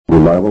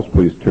Your Bibles,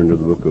 please turn to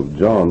the book of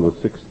John, the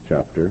 6th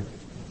chapter.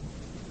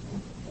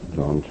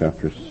 John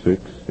chapter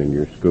 6 in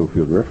your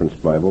Schofield Reference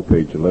Bible,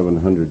 page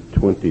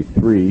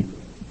 1123,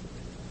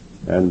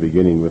 and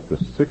beginning with the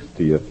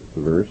 60th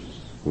verse,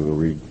 we'll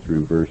read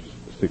through verse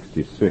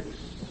 66.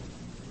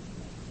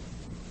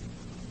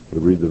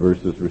 We'll read the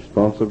verses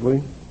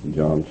responsively.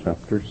 John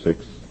chapter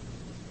 6,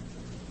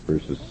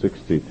 verses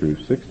 60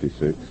 through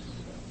 66,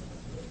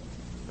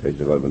 page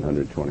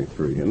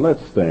 1123. And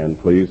let's stand,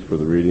 please, for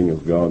the reading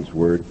of God's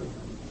Word.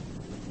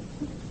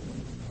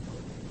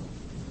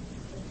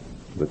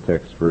 The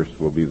text verse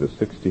will be the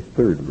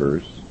 63rd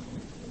verse.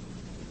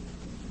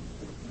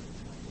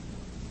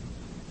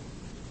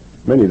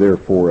 Many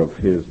therefore of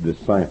his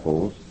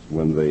disciples,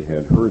 when they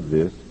had heard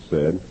this,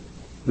 said,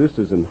 "This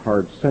is an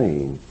hard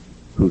saying.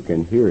 Who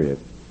can hear it?"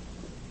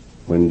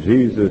 When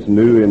Jesus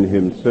knew in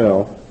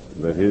himself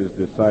that his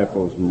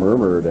disciples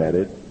murmured at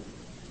it,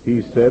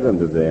 he said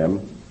unto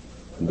them,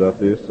 "Doth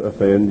this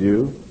offend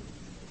you?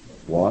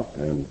 What,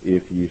 and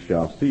if ye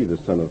shall see the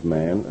Son of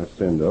Man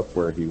ascend up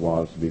where he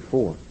was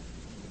before?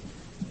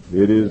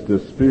 It is the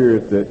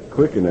Spirit that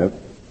quickeneth,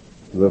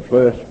 the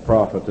flesh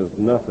profiteth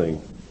nothing.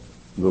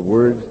 The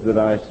words that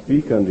I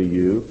speak unto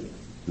you,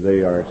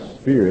 they are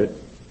spirit,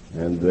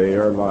 and they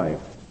are life.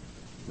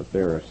 But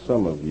there are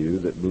some of you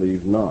that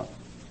believe not."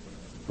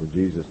 For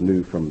Jesus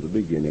knew from the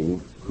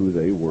beginning who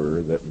they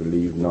were that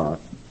believed not,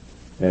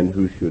 and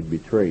who should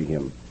betray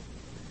him.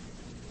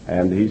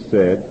 And he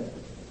said,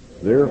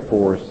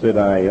 "Therefore said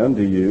I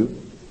unto you,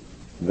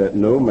 that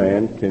no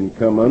man can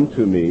come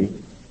unto me,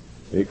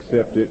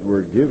 except it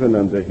were given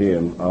unto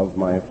him of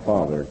my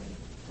Father."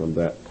 From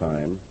that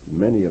time,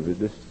 many of his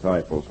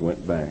disciples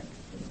went back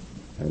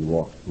and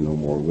walked no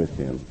more with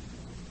him.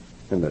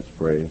 And let's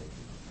pray.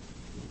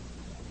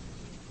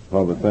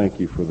 Father, thank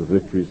you for the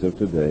victories of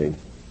today.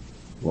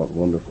 What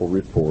wonderful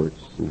reports,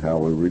 and how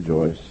we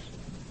rejoice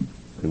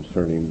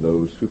concerning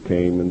those who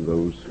came and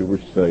those who were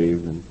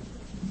saved, and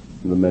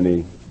the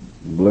many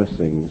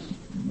blessings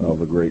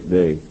of a great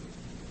day.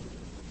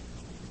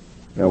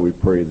 Now we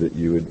pray that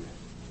you would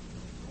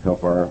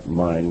help our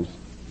minds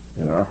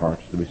and our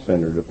hearts to be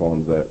centered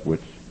upon that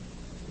which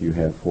you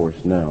have for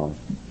us now.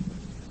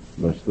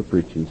 Bless the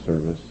preaching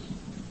service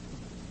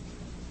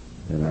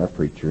and our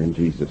preacher in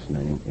Jesus'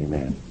 name.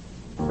 Amen.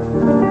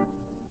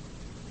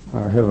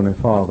 Our Heavenly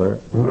Father,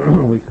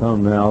 we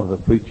come now to the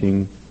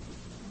preaching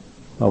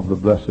of the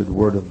blessed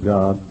Word of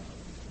God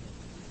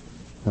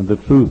and the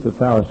truth that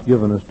Thou hast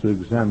given us to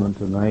examine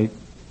tonight.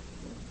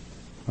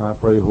 I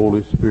pray,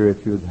 Holy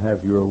Spirit, You'd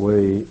have Your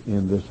way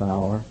in this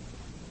hour,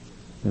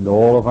 in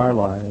all of our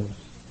lives,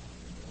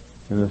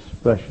 in a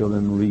special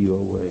and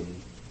real way.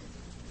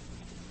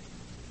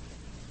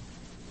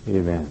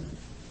 Amen.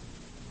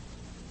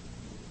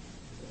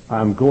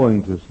 I'm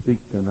going to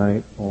speak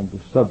tonight on the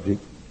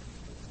subject,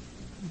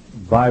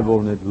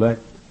 Bible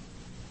neglect,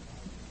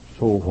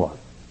 so what?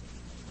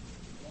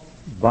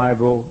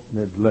 Bible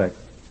neglect,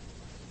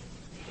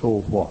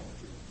 so what?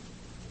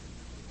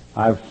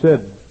 I've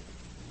said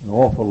an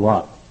awful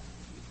lot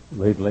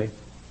lately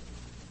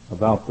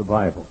about the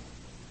Bible.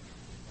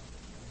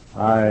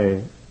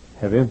 I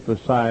have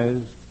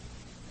emphasized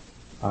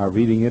our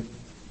reading it,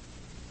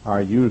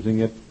 our using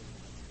it,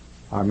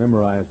 our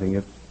memorizing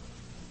it,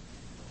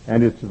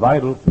 and its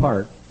vital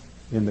part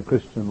in the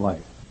Christian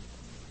life.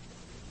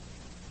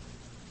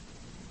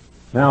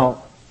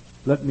 Now,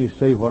 let me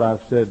say what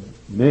I've said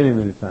many,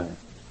 many times,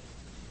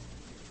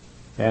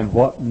 and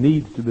what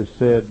needs to be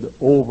said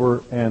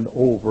over and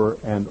over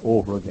and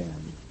over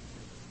again.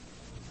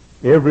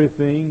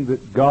 Everything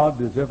that God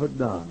has ever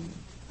done,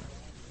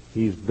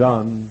 He's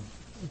done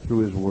through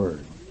His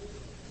Word.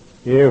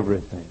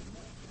 Everything.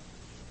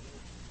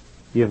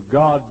 If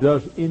God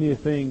does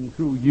anything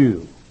through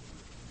you,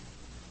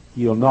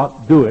 He'll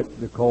not do it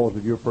because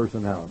of your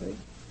personality.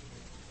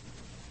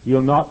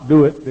 He'll not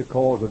do it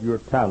because of your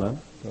talent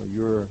or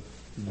your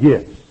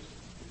gifts.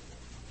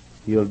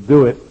 He'll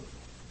do it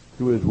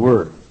through His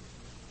Word.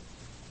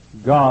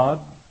 God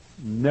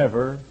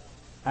never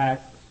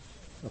acts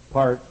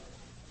apart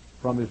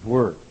from His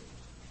Word.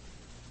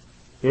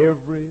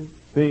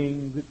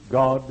 Everything that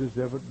God has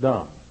ever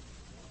done,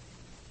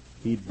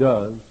 He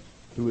does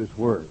through His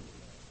Word.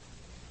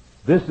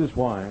 This is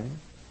why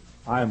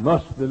I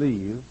must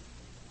believe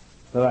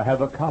that I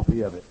have a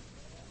copy of it.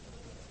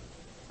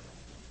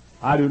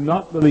 I do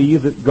not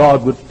believe that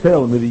God would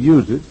tell me to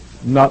use it,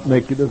 not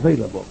make it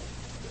available.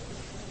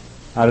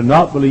 I do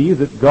not believe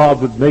that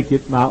God would make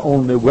it my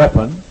only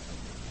weapon,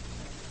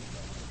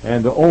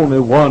 and the only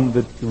one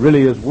that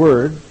really His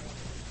Word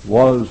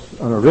was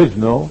an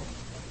original,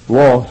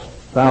 lost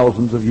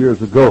thousands of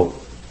years ago.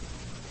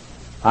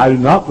 I do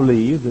not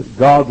believe that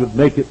God would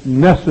make it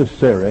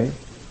necessary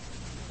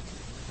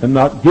and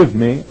not give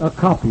me a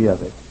copy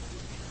of it.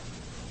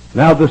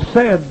 Now, the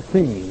sad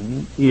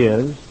thing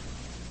is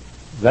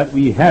that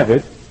we have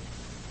it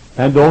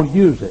and don't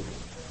use it.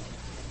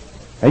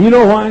 And you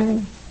know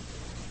why?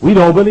 We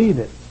don't believe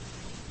it.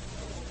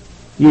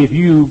 If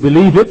you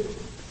believe it,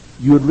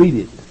 you would read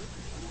it.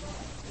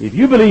 If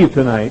you believe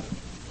tonight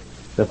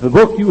that the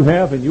book you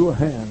have in your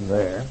hand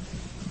there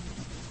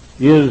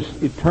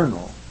is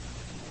eternal.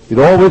 It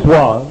always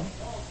was.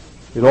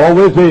 It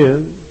always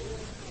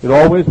is. It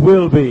always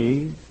will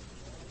be.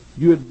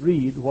 You would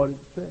read what it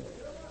says.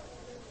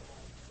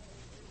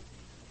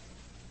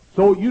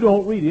 So you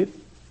don't read it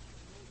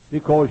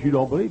because you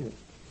don't believe it.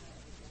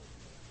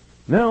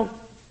 Now,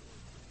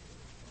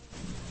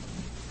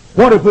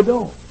 what if we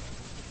don't?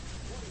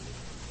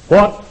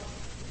 What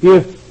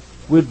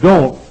if we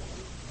don't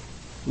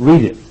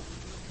read it?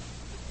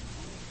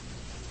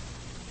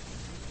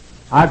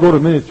 I go to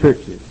many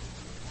churches,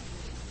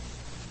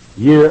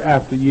 year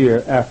after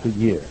year after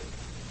year.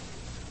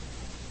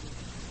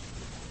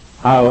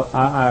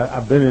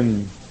 I've been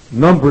in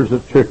numbers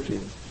of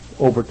churches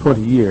over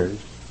 20 years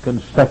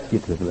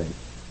consecutively.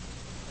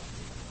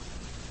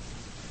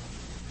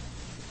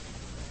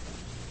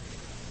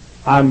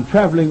 I'm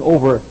traveling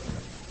over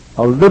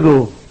a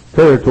little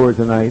territory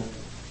tonight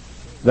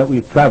that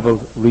we've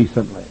traveled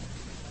recently.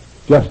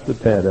 Just a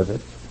tad of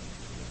it.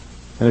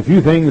 And a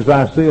few things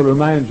I say will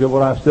remind you of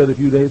what I said a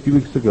few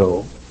weeks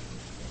ago.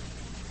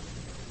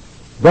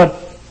 But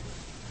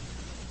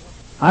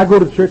I go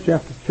to church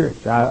after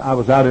church. I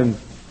was out in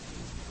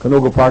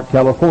Canoga Park,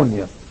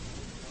 California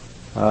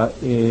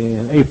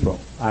in April.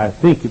 I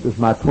think it was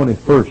my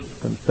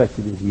 21st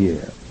consecutive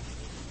year.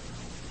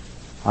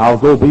 I'll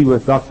go be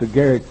with Dr.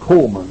 Gary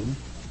Coleman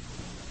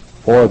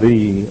for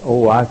the,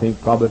 I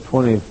think probably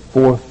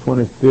 24th,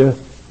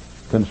 25th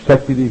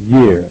consecutive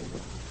year.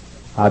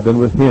 I've been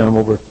with him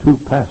over 2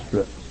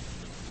 pastorates.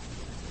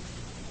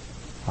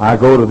 I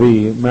go to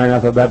the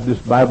Maranatha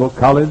Baptist Bible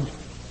College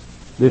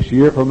this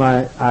year for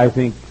my, I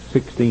think,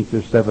 16th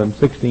or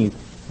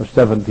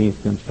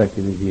 17th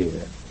consecutive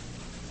year.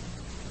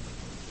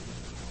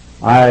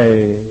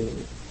 I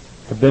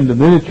have been to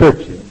many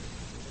churches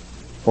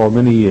for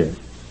many years.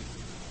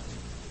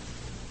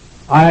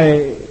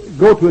 I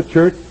go to a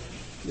church,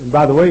 and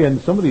by the way, in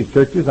some of these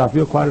churches I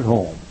feel quite at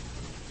home.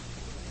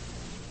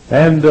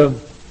 And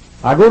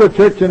I go to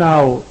church and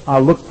I'll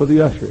look for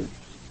the ushers,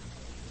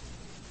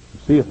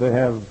 see if they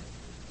have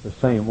the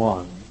same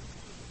one.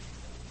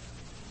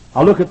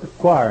 I'll look at the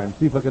choir and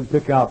see if I can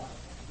pick out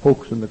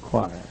folks in the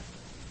choir.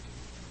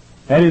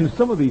 And in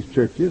some of these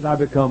churches I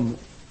become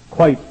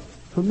quite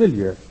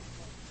familiar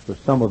with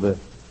some of the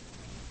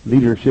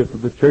leadership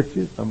of the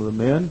churches, some of the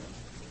men.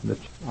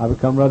 I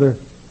become rather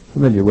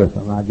familiar with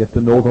them. I get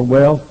to know them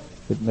well.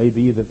 It may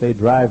be that they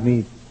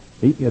meet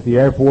me at the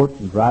airport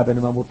and drive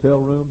into my motel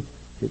room.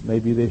 It may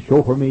be they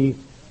chauffeur me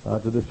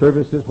to the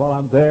services while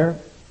I'm there.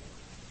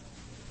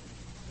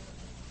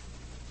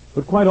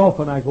 But quite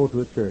often I go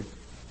to a church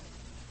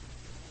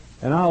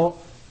and I'll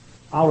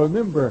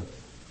remember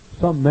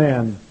some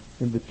man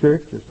in the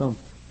church or some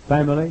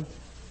family,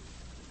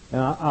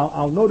 and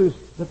I'll notice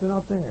that they're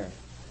not there.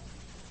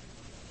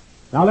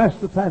 And I'll ask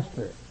the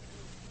pastor,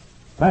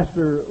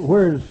 Pastor,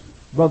 where's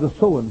Brother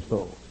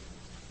so-and-so?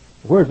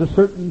 Where's a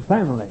certain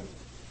family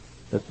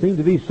that seem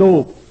to be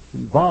so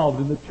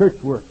involved in the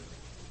church work?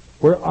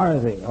 Where are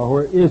they, or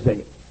where is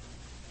he?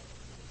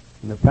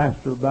 And the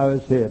pastor will bow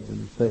his head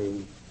and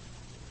say,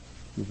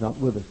 he's not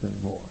with us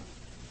anymore.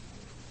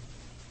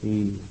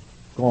 He's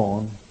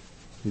gone.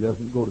 He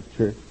doesn't go to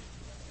church.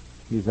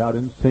 He's out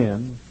in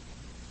sin.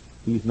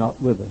 He's not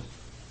with us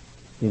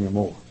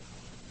anymore.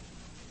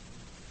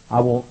 I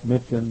won't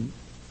mention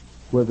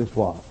where this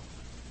was.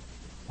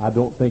 I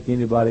don't think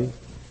anybody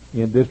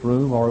in this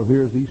room or who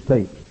hears these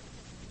tapes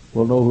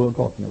will know who I'm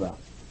talking about.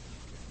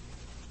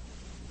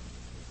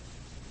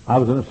 I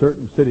was in a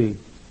certain city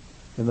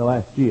in the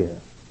last year.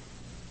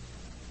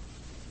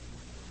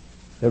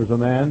 There was a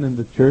man in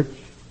the church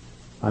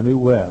I knew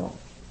well.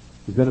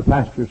 He's been to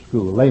pastor's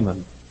school,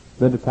 layman,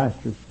 been to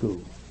pastor's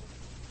school.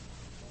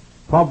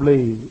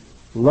 Probably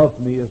loved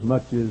me as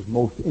much as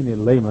most any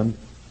layman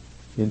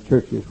in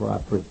churches where I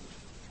preach.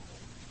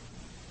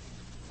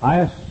 I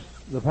asked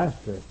the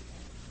pastor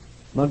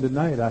Monday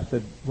night, I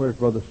said, where's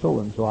Brother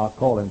so-and-so? I'll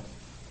call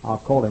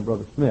him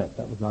Brother Smith.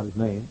 That was not his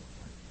name,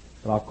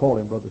 but I'll call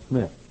him Brother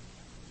Smith.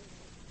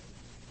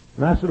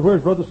 And I said,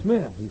 where's Brother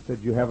Smith? He said,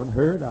 you haven't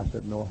heard? I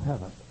said, no, I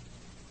haven't.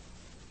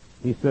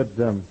 He said,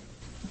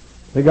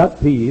 they got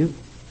peas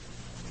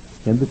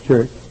in the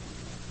church.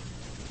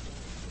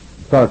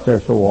 Starts there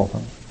so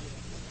often.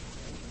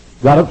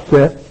 Got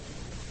upset.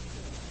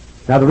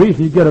 Now the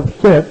reason you get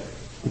upset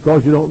is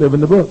because you don't live in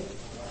the book.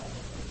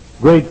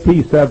 Great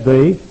peace have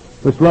they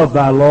which love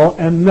thy law,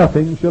 and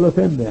nothing shall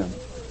offend them.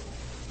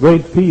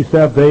 Great peace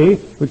have they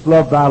which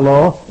love thy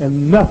law,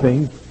 and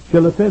nothing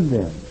shall offend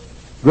them.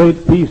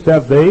 Great peace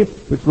have they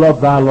which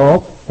love thy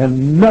law,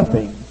 and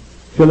nothing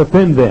shall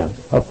offend them.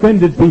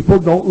 Offended people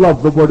don't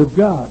love the Word of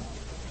God.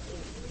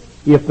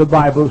 If the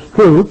Bible's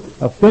true,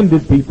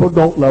 offended people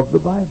don't love the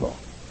Bible.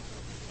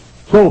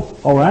 So,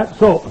 all right,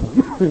 so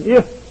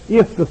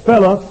if the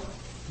fellow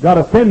got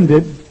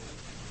offended,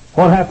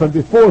 what happened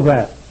before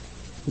that?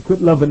 He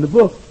quit loving the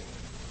book.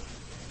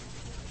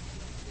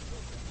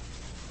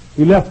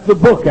 He left the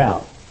book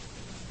out.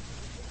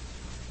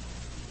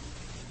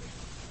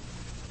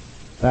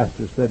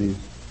 Pastor said he's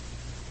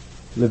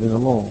living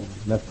alone,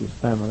 left his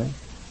family,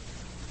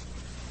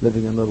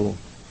 living in a little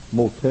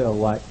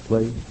motel-like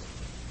place,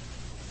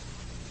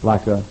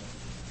 like a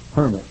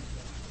hermit.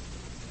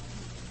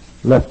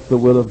 Left the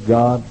will of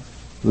God,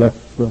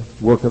 left the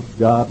work of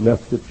God,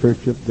 left the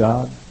church of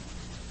God.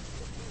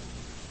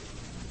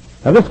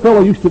 Now this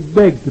fellow used to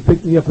beg to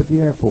pick me up at the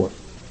airport.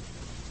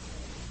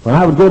 When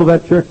I would go to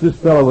that church, this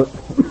fellow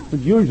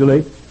would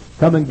usually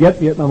come and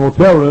get me at my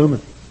motel room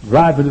and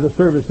drive me to the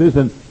services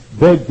and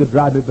beg to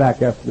drive me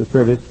back after the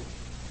service.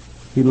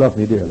 He loved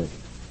me dearly.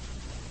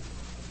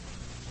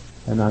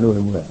 And I knew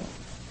him well.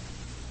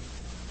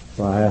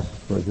 So I asked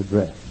for his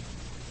address.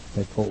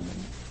 They told me.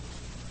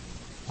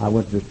 I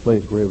went to this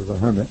place where he was a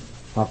hermit,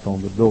 knocked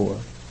on the door.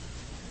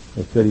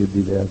 They said he'd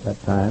be there at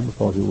that time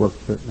because he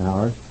worked certain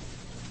hours.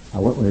 I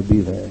went when he'd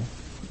be there,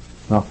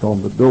 knocked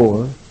on the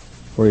door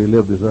where he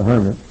lived as a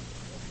hermit.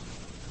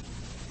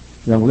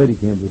 A young lady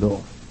came to the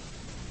door.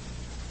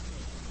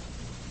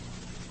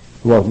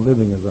 He wasn't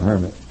living as a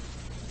hermit.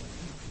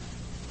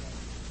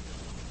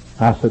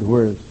 I said,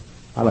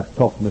 I'd like to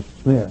talk to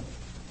Mr. Smith.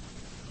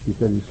 She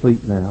said, he's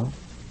asleep now.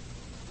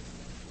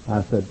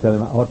 I said, tell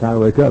him what time to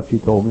wake up. She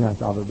told me. I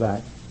said, I'll be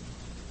back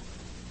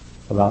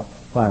about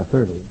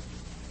 5:30.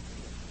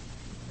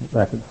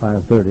 Back at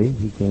 5:30,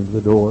 he came to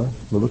the door,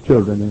 little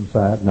children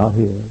inside, not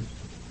his.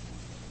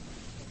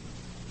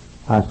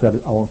 I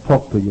said, I want to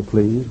talk to you,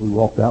 please. We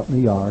walked out in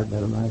the yard and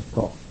had a nice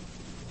talk.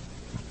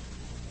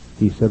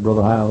 He said,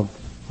 Brother Hiles,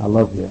 I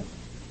love you.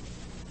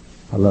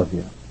 I love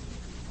you.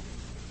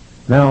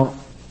 Now,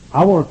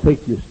 I want to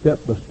take you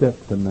step by step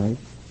tonight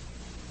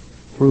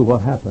through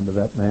what happened to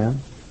that man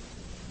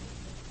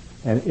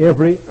and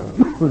every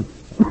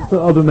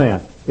other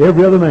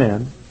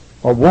man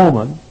or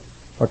woman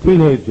or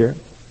teenager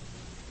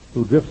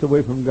who drifts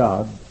away from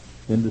God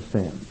into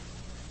sin.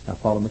 Now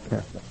follow me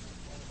carefully.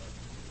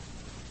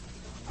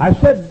 I've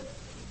said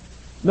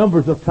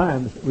numbers of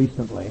times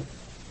recently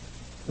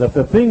that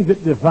the thing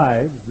that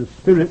divides the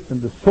spirit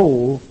and the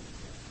soul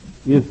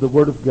is the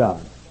Word of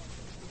God.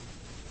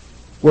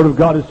 Word of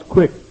God is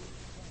quick,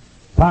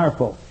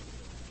 powerful,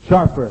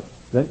 sharper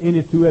than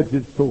any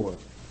two-edged sword.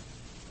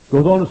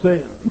 Goes on to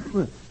say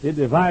it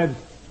divides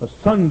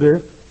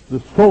asunder the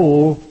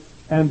soul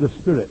and the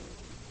spirit.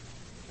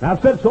 Now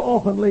I've said so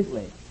often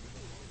lately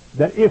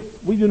that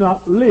if we do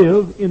not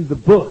live in the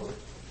book,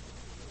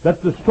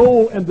 that the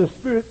soul and the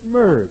spirit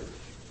merge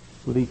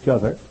with each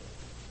other.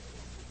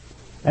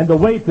 And the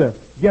way to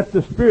get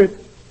the spirit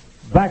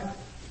back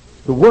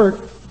to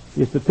work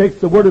is to take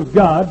the Word of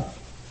God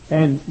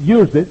and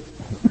use it.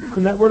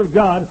 And that Word of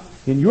God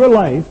in your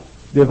life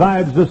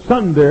divides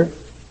asunder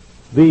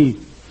the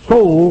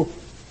soul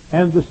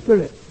and the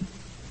spirit.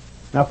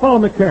 Now follow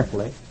me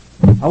carefully.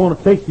 I want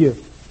to take you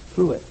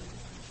through it.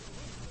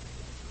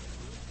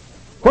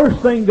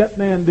 First thing that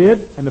man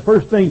did, and the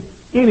first thing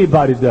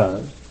anybody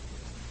does,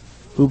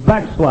 who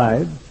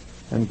backslides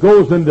and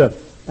goes into,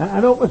 I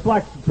don't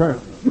like the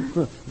term,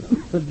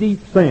 the deep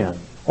sand.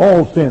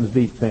 All sin's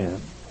deep sand.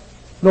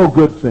 No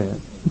good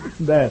sin.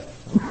 Bad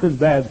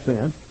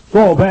sin. It's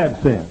all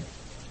bad sin.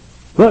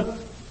 But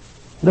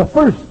the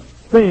first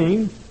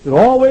thing that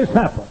always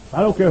happens, I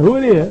don't care who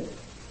it is,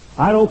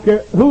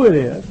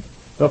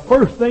 the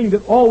first thing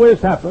that always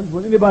happens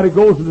when anybody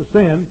goes into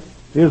sin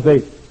is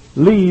they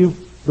leave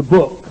the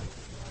book.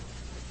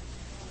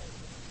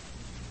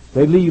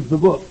 They leave the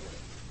book.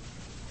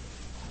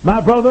 My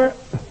brother,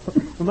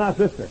 my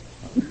sister,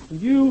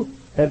 you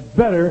had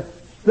better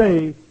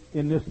stay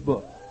in this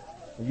book.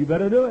 You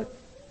better do it.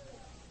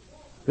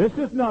 This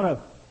is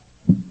not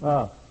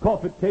a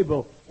coffee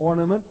table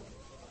ornament.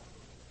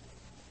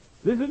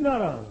 This is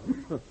not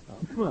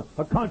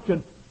a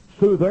conscience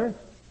soother.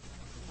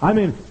 I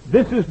mean,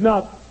 this is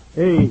not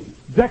a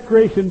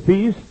decoration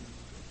piece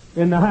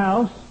in the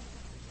house.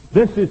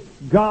 This is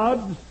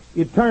God's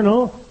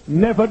eternal,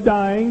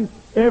 never-dying,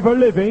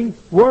 ever-living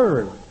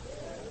Word.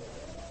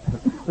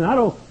 And I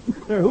don't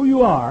care who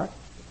you are,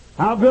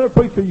 how good a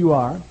preacher you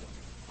are,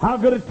 how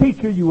good a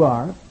teacher you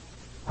are,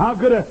 how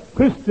good a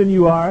Christian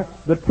you are,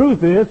 the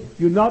truth is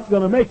you're not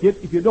going to make it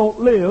if you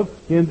don't live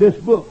in this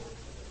book.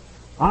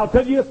 I'll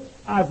tell you,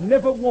 I've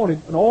never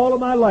wanted, in all of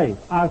my life,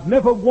 I've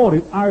never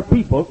wanted our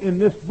people in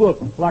this book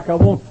like I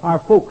want our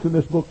folks in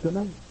this book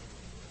tonight.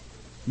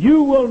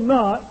 You will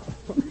not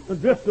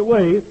drift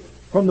away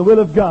from the will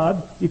of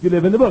God if you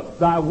live in the book.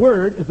 Thy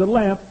word is a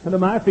lamp unto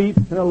my feet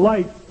and a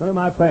light unto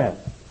my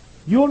path.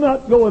 You'll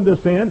not go into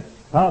sin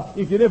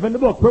if you live in the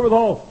book.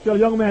 Wherewithal shall a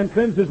young man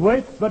cleanse his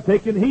way, but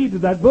taking heed to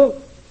that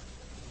book.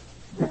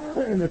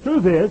 And the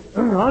truth is,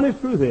 honest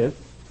truth is,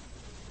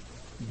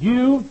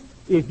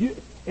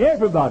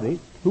 everybody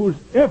who's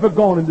ever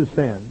gone into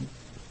sin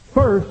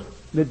first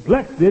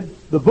neglected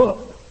the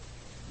book.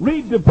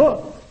 Read the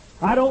book.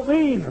 I don't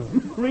mean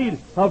read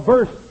a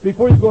verse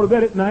before you go to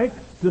bed at night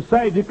to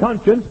save your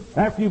conscience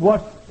after you've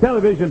watched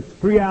television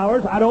 3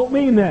 hours. I don't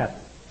mean that.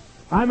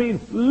 I mean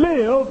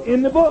live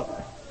in the book.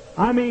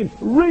 I mean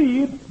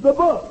read the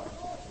book.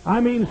 I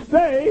mean,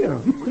 stay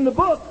in the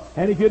book.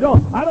 And if you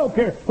don't, I don't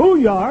care who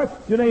you are.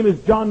 If your name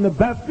is John the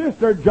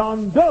Baptist or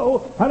John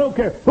Doe, I don't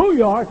care who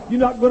you are. You're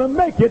not going to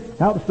make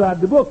it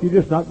outside the book. You're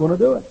just not going to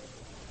do it.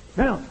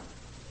 Now,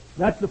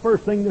 that's the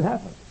first thing that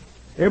happens.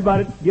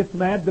 Everybody gets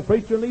mad. The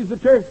preacher leaves the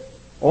church.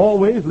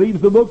 Always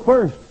leaves the book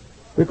first.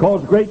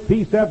 Because great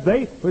peace have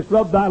they which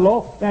love thy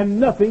law, and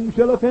nothing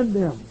shall offend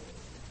them.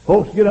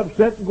 Folks get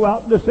upset and go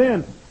out into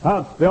sin.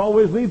 They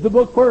always leave the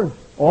book first.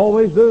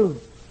 Always do.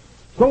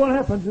 So what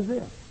happens is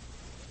this.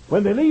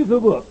 When they leave the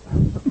book,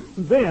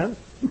 then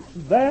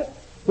that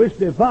which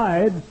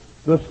divides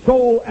the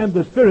soul and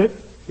the spirit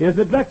is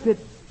neglected.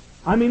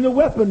 I mean, the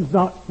weapon's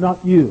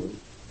not used.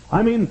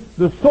 I mean,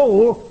 the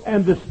soul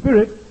and the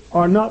spirit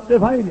are not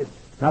divided.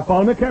 Now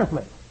follow me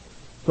carefully.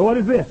 So what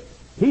is this?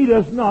 He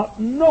does not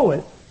know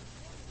it.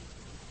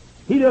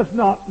 He does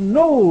not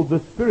know the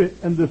spirit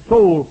and the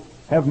soul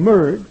have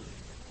merged,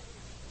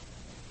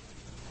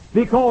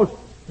 because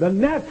the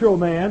natural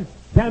man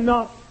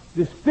cannot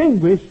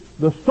distinguish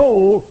the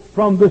soul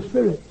from the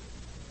spirit.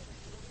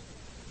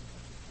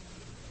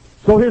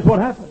 So here's what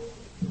happens.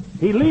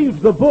 He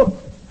leaves the book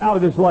out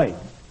of his life.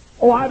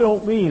 Oh, I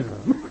don't mean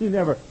he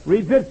never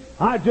reads it.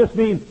 I just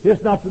mean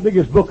it's not the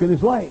biggest book in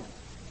his life.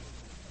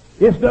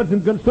 It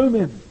doesn't consume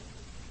him.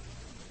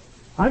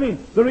 I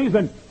mean, the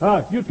reason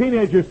you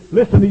teenagers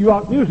listen to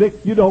rock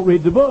music, you don't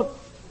read the book.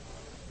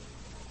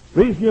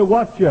 The reason you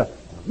watch your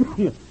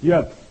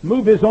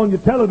movies on your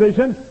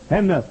television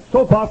and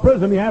soap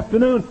operas in the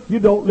afternoon, you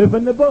don't live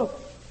in the book.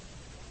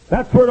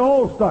 That's where it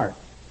all starts.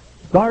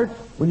 Starts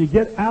when you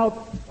get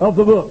out of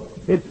the book.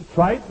 It's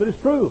trite, but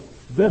it's true.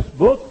 This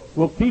book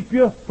will keep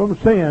you from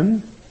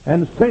sin,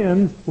 and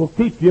sin will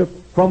keep you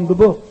from the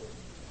book.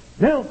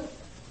 Now,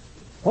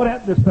 what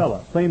happened to this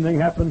fella? Same thing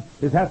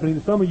is happening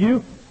to some of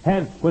you.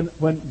 And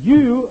when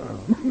you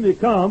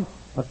become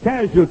a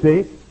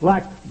casualty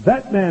like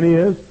that man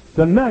is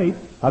tonight,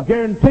 I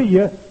guarantee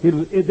you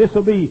this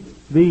will be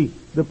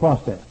the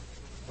process.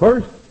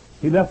 First,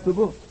 he left the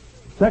book.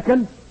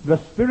 Second, the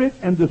spirit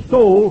and the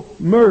soul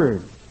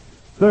merged.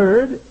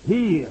 Third,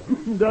 he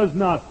does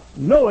not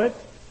know it,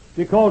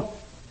 because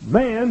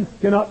man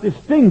cannot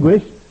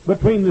distinguish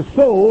between the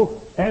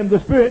soul and the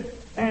spirit,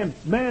 and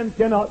man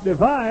cannot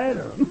divide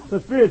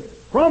the spirit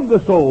from the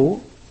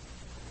soul.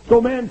 So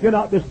man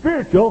cannot be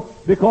spiritual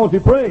because he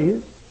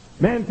prays.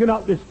 Man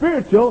cannot be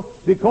spiritual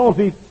because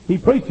he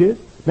preaches.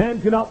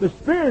 Man cannot be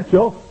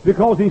spiritual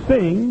because he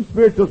sings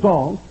spiritual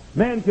songs.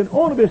 Man can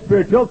only be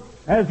spiritual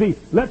as he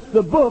lets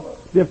the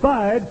book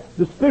divide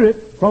the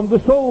spirit from the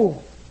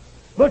soul.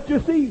 But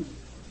you see,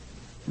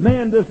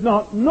 man does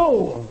not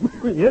know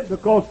it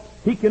because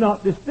he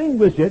cannot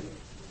distinguish it.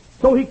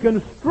 So he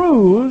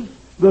construes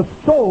the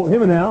soul, hear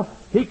me now,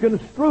 he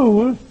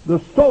construes the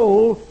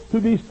soul to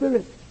be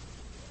spirit.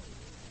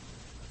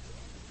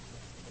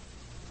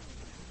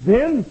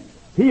 Then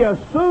he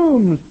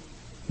assumes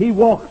he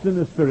walks in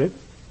the spirit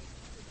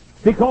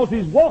because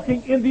he's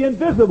walking in the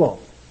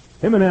invisible.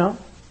 Hear me now.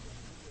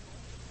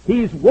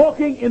 He's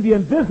walking in the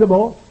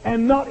invisible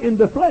and not in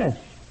the flesh.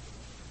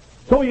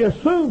 So he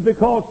assumes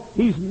because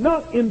he's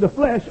not in the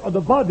flesh or the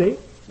body,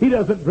 he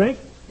doesn't drink,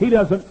 he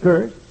doesn't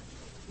curse,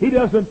 he's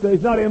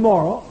not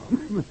immoral,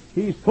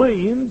 he's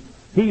clean,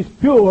 he's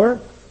pure,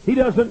 he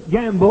doesn't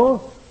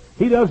gamble,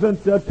 he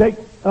doesn't take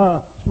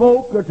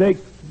smoke or take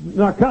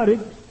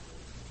narcotics.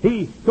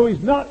 So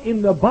he's not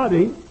in the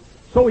body,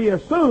 so he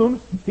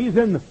assumes he's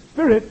in the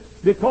spirit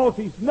because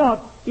he's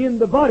not in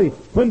the body.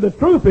 When the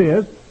truth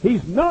is,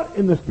 he's not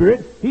in the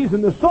spirit, he's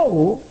in the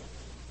soul,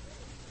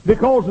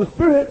 because the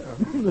spirit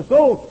and the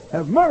soul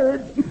have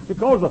merged,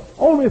 because the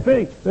only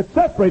thing that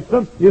separates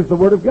them is the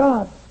Word of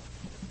God.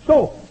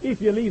 So,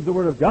 if you leave the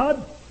Word of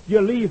God,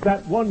 you leave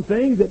that one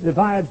thing that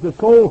divides the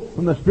soul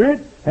from the spirit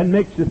and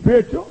makes you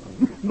spiritual.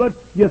 But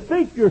you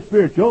think you're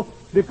spiritual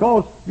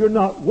because you're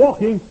not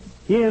walking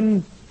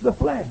in the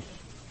flesh.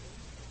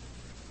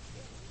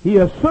 He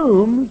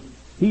assumes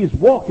he's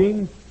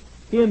walking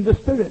in the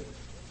spirit.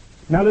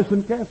 Now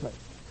listen carefully.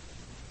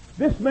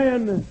 This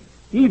man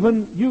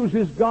even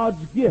uses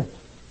God's gifts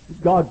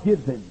that God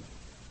gives him.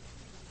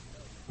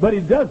 But he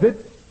does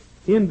it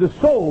in the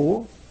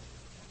soul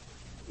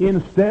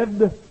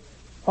instead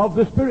of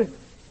the spirit.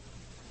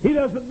 He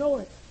doesn't know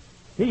it.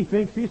 He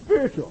thinks he's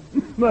spiritual.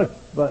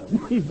 but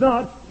he's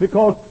not,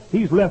 because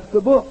he's left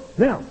the book.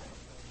 Now,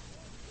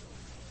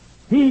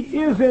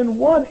 he is in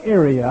one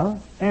area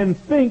and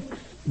thinks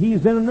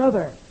he's in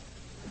another.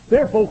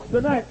 There are folks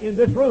tonight in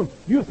this room,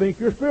 you think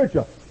you're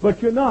spiritual,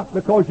 but you're not,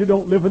 because you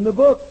don't live in the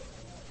book.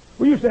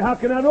 Well, you say, how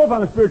can I know if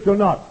I'm spiritual or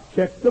not?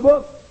 Check the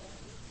book.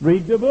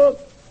 Read the book.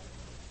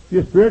 If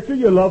you're spiritual,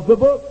 you love the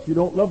book. If you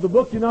don't love the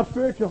book, you're not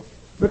spiritual,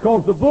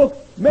 because the book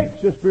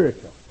makes you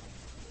spiritual.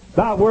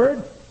 Thy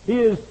word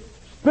is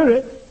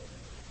spirit,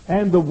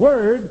 and the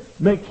word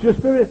makes you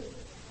spirit.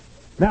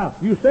 Now,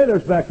 you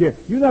sailors back here,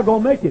 you're not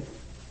going to make it.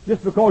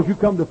 Just because you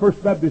come to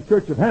First Baptist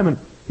Church of Hammond,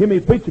 hear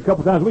me preach a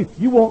couple times a week,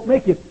 you won't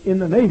make it in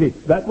the Navy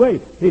that way.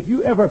 If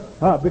you ever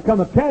become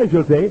a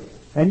casualty,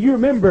 and you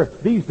remember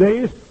these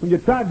days when you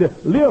tried to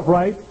live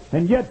right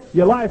and yet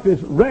your life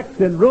is wrecked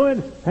and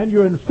ruined, and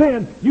you're in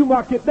sin, you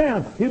mark it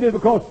down. You did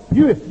because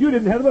you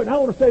didn't have the book. And I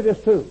want to say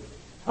this too.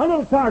 I'm a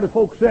little tired of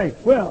folks saying,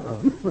 well,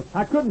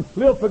 I couldn't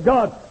live for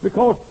God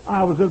because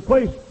I was in a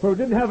place where we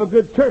didn't have a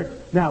good church.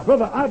 Now,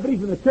 brother, I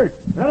believe in the church.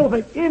 And I don't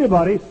think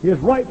anybody is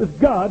right with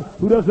God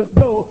who doesn't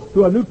go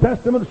to a New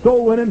Testament,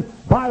 soul-winning,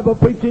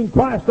 Bible-preaching,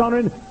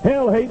 Christ-honoring,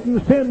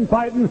 hell-hating,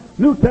 sin-fighting,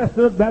 New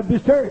Testament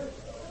Baptist church.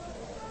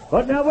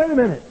 But now, wait a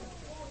minute.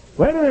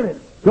 Wait a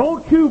minute.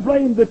 Don't you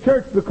blame the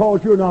church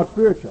because you're not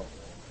spiritual.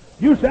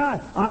 You say,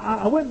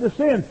 I went into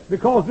sin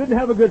because I didn't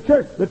have a good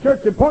church. The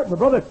church is important, but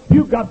brother,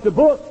 you got the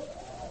book.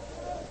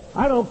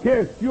 I don't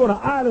care if you're on an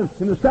island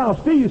in the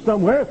South Seas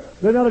somewhere,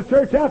 there's not a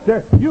church out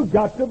there, you've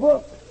got the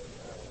book.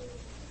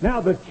 Now,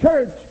 the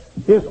church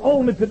is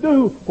only to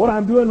do what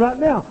I'm doing right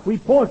now. We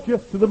point you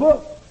to the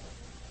book.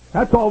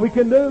 That's all we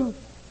can do.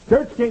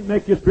 Church can't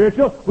make you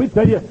spiritual. We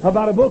tell you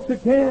about a book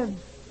that can.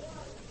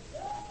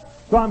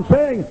 So I'm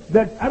saying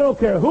that I don't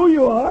care who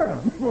you are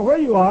or where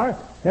you are,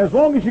 as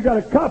long as you got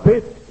a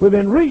copy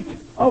within reach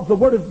of the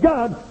Word of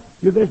God,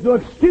 there's no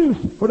excuse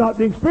for not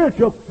being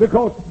spiritual,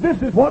 because this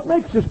is what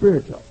makes you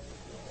spiritual.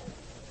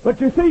 But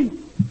you see,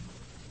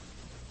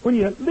 when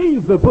you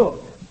leave the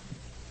book,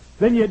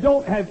 then you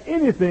don't have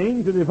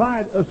anything to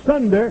divide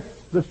asunder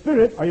the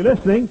spirit, are you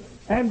listening,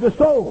 and the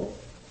soul.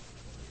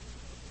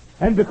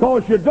 And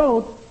because you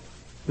don't,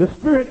 the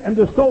spirit and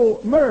the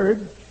soul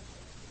merge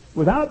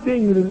without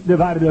being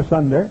divided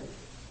asunder,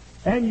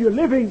 and you're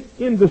living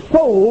in the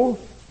soul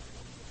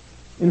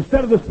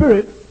instead of the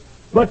spirit,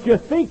 but you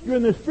think you're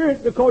in the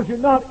spirit because you're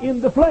not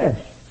in the flesh.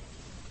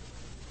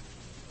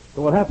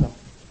 So what happens?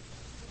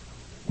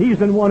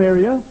 He's in one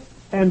area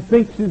and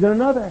thinks he's in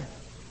another.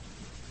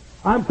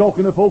 I'm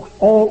talking to folks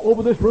all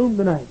over this room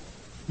tonight.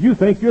 You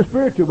think you're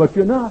spiritual, but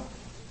you're not.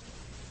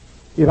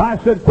 If I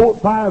said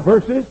quote 5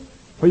 verses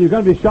where you're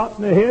going to be shot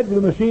in the head with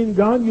a machine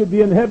gun, you'd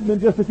be in heaven in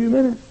just a few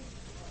minutes.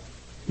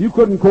 You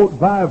couldn't quote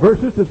 5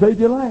 verses to save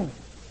your life.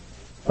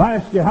 If I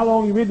asked you how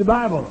long you read the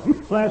Bible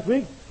last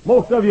week,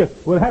 most of you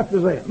would have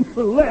to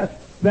say less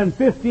than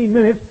 15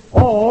 minutes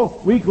all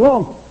week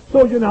long.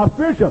 So you're not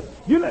spiritual.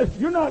 You're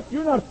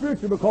not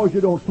spiritual because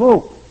you don't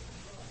smoke.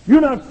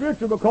 You're not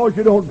spiritual because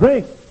you don't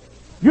drink.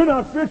 You're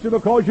not spiritual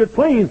because you're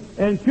clean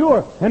and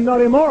pure and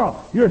not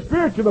immoral. You're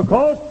spiritual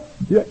because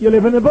you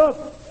live in the book.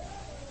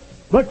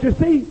 But you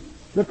see,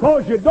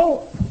 because you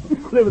don't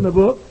live in the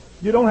book,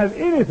 you don't have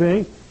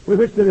anything with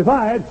which to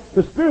divide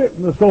the spirit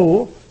from the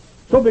soul.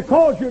 So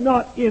because you're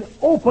not in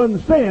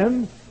open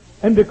sin,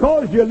 and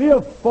because you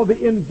live for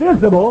the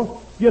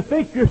invisible, you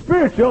think you're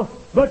spiritual,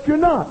 but you're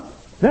not.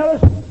 Now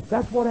listen,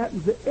 that's what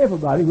happens to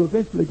everybody who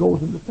eventually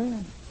goes into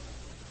sin.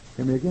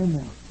 Hear me again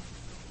now.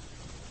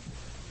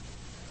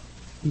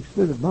 He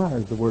still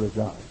admires the Word of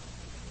God.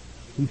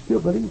 He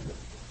still believes it.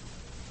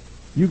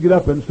 You get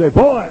up and say,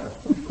 boy,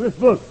 this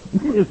book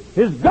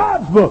is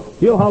God's book.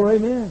 He'll holler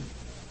amen,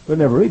 but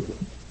never reads it.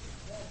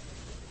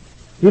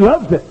 He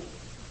loves it,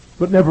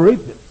 but never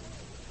reads it.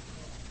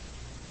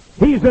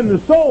 He's in the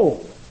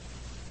soul.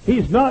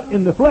 He's not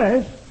in the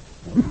flesh.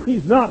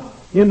 He's not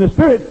in the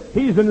spirit.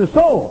 He's in the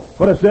soul.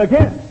 But I say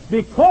again,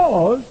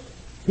 because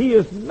he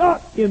is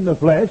not in the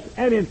flesh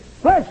and in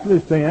fleshly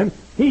sin,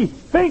 he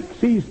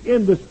thinks he's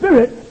in the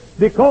spirit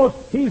because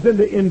he's in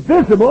the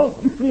invisible,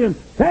 the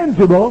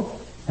intangible,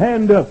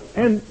 and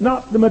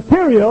not the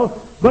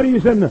material, but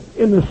he's in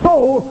the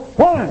soul.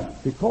 Why?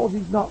 Because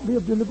he's not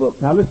lived in the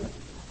book. Now listen,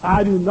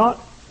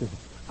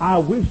 I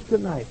wish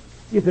tonight,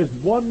 if there's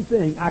one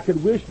thing I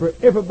could wish for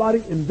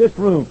everybody in this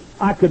room,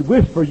 I could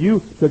wish for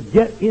you to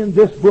get in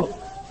this book.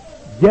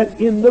 Get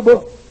in the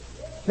book.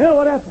 You know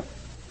what happened?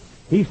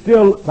 He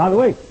still, by the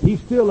way, he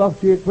still loves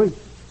to hear it preached.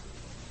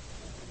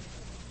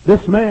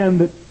 This man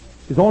that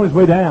is on his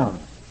way down,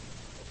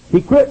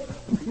 he quit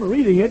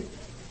reading it,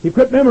 he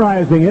quit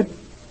memorizing it,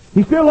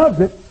 he still loves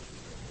it,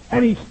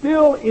 and he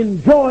still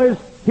enjoys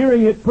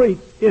hearing it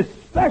preached,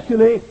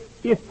 especially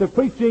if the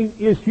preaching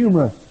is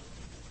humorous.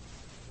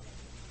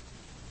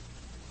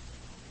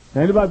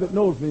 Now, anybody that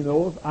knows me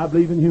knows I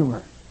believe in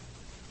humor.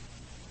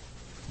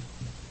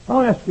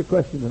 I'll ask you a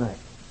question tonight.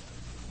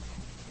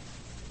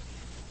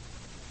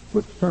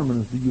 Which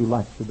sermons do you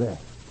like the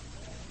best?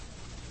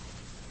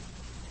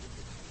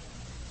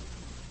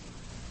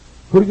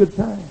 Pretty good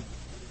time.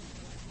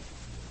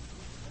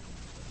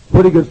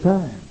 Pretty good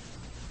time.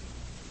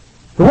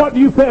 So what do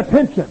you pay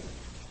attention?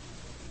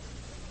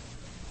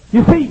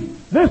 You see,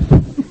 this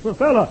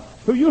fella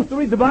who used to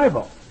read the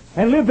Bible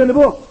and lived in the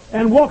book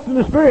and walked in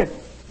the Spirit,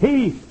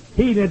 he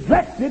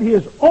neglected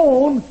his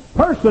own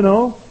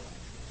personal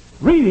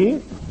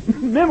reading,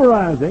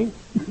 memorizing,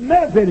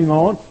 meditating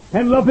on,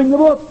 and loving the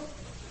book.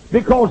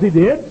 Because he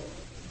did,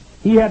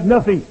 he had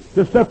nothing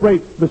to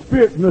separate the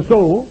spirit from the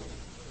soul.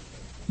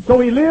 So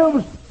he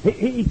lives,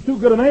 he's too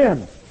good a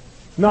man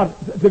not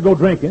to go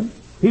drinking.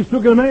 He's too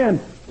good a man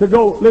to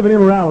go living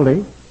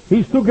immorality.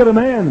 He's too good a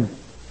man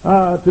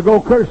to go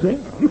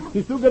cursing.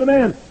 He's too good a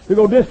man to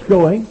go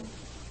discoing.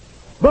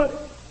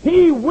 But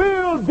he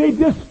will be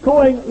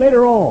discoing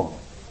later on.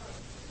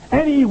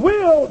 And he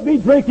will be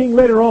drinking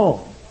later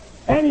on.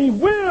 And he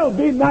will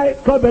be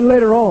nightclubbing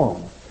later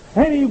on.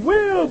 And he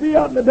will be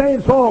out in the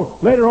dance hall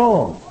later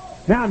on.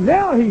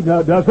 Now he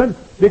doesn't,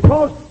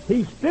 because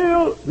he's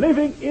still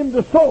living in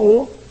the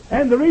soul.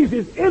 And the reason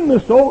it's in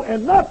the soul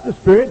and not the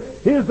spirit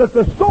is that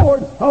the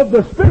sword of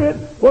the spirit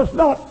was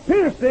not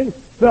piercing,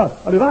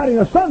 dividing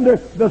asunder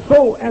the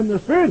soul and the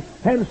spirit.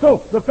 And so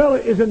the fellow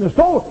is in the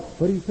soul,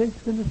 but he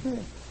thinks in the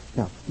spirit.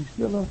 Now, he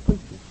still loves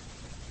preaching.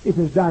 If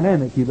it's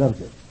dynamic, he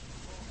loves it.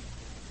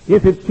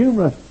 If it's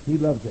humorous, he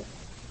loves it.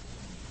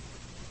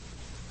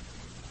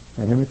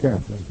 And hear me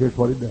carefully. Here's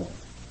what he does.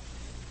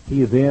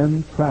 He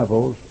then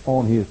travels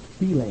on his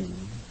feelings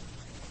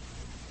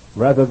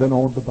rather than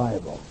on the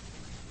Bible.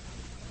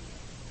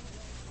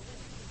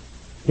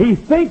 He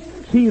thinks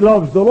he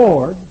loves the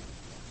Lord,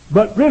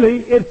 but really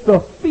it's the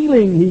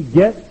feeling he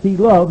gets he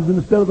loves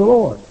instead of the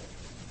Lord.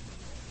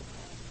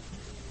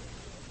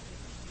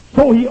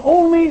 So he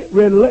only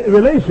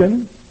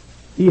relation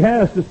he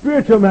has to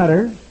spiritual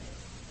matters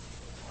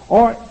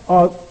or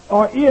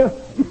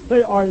if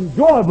they are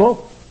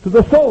enjoyable to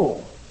the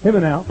soul. Hear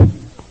me now.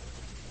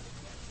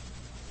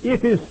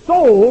 If his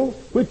soul,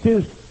 which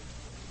is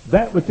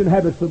that which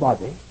inhabits the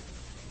body,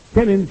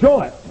 can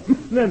enjoy it,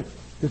 then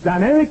it's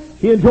dynamic,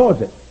 he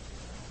enjoys it.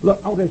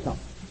 Look, I'll tell you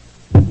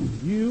something.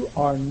 You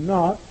are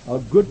not a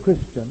good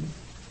Christian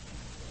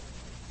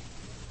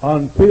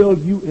until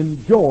you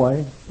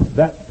enjoy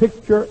that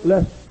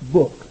pictureless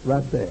book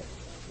right there.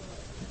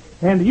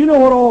 And do you know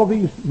what all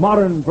these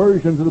modern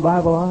versions of the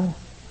Bible are?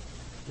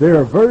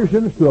 They're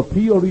versions to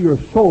appeal to your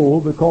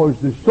soul, because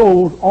the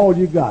soul's all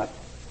you got.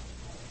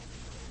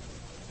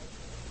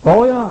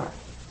 All they are.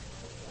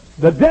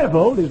 The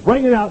devil is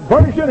bringing out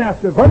version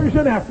after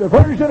version after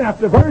version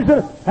after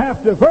version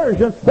after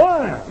version.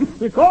 Why?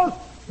 Because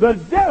the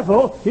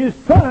devil is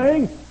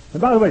trying,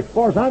 and by the way, as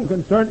far as I'm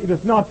concerned, if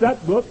it's not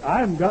that book, I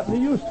haven't got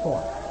any use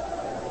for it.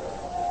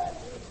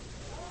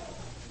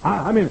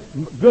 I mean,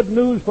 good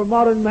news for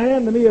modern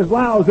man to me is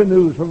lousy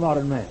news for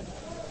modern man.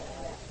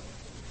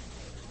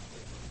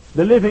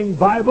 The Living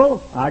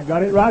Bible, I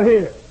got it right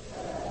here.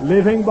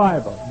 Living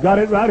Bible, got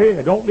it right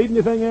here. Don't need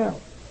anything else.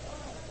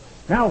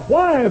 Now,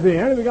 why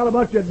then, we got a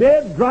bunch of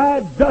dead, dry,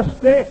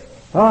 dusty,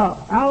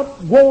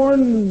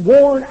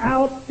 worn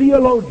out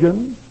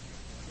theologians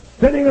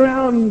sitting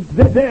around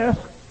the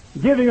desk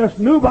giving us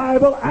new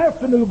Bible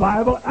after new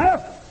Bible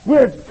after.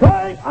 We're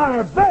trying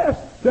our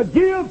best to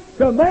give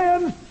to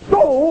man's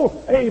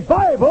soul a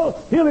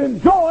Bible he'll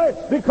enjoy,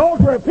 because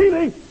we're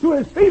appealing to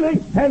his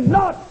feeling and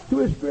not to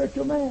his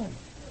spiritual man.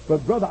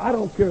 But brother, I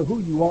don't care who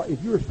you are.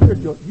 If you're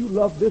spiritual, you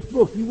love this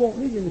book. You won't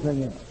need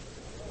anything else.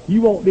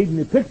 You won't need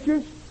any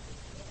pictures.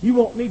 You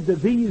won't need the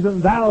these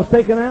and thous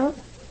taken out.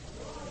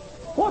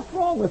 What's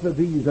wrong with the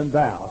these and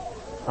thous?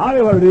 I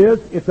know what it is.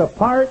 It's a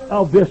part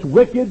of this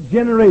wicked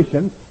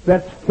generation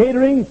that's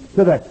catering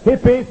to the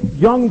hippie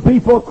young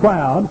people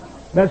crowd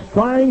that's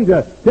trying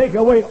to take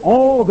away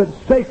all that's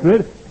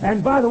sacred.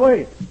 And by the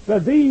way, the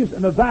these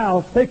and the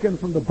thous taken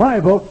from the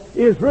Bible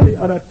is really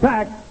an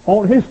attack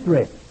on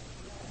history.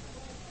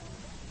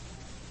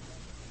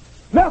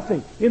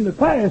 Nothing in the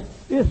past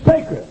is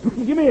sacred.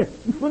 Give me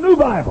a new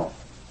Bible.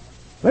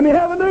 Let me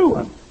have a new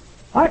one.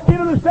 I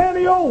can't understand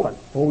the old one.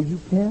 Oh, you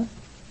can't?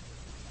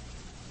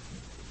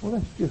 Well,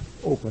 let's just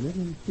open it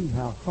and see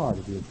how hard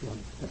it is to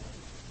understand.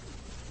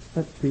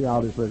 Let's see,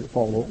 I'll just let it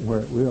fall open where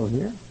it will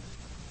here.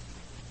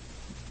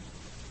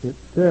 It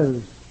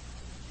says,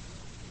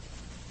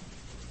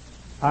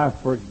 I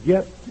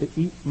forget to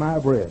eat my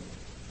bread.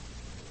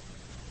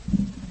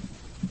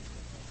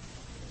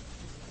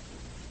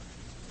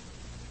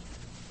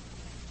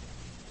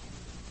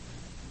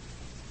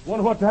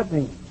 Wonder what that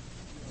means.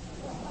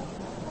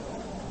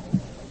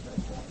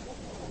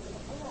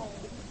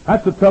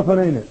 That's a tough one,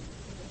 ain't it?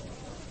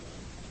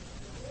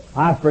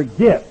 I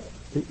forget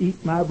to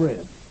eat my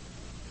bread.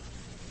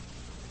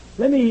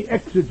 Let me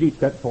exegete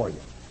that for you.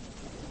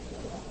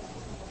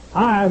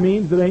 I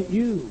means it ain't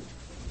you.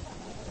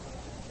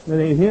 It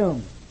ain't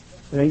him.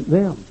 It ain't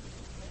them.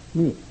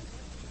 Me.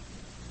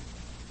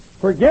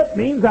 Forget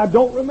means I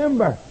don't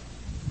remember.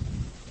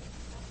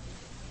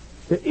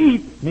 To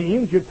eat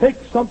means you take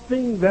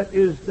something that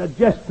is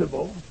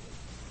digestible.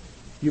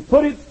 You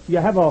put it, you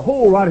have a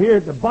hole right here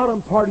at the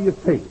bottom part of your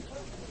face.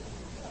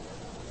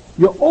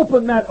 You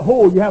open that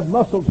hole, you have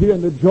muscles here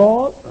in the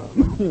jaw,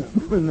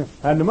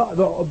 and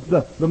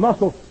the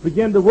muscles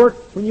begin to work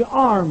when your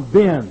arm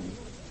bends.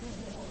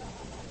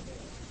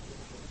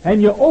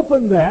 And you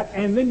open that,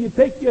 and then you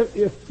take your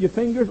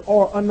fingers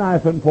or a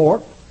knife and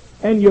fork,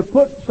 and you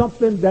put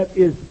something that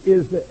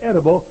is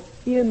edible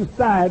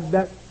inside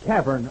that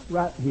cavern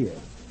right here.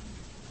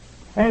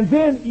 And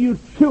then you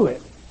chew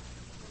it.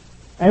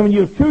 And when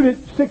you've chewed it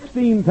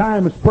 16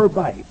 times per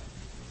bite,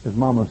 as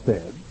Mama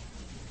said,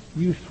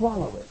 you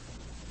swallow it.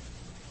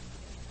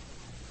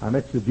 I'm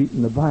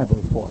exegeting the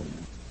Bible for you.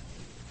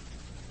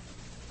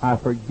 I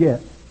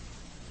forget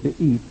to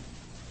eat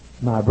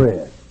my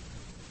bread.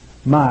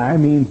 My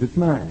means it's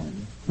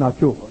mine, not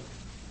yours.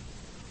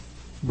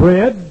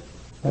 Bread,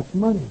 that's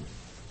money.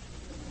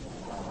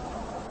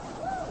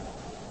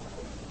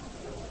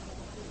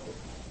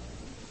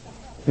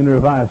 in the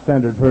Revised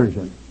Standard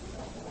Version,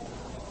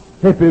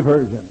 Hippie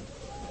Version,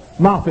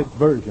 Moffitt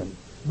Version,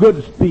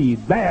 good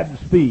speed, bad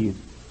speed,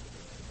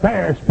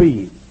 fair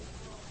speed.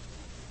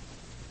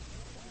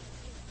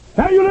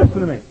 Now you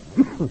listen to me.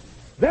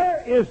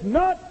 There is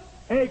not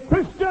a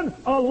Christian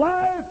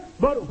alive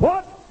but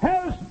what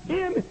has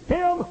in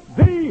him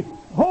the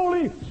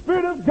Holy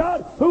Spirit of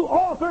God who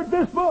authored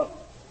this book.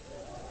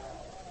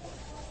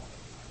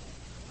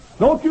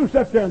 Don't you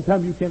sit there and tell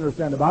me you can't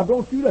understand the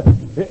Bible. Don't you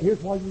listen.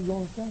 Here's why you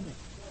don't understand it.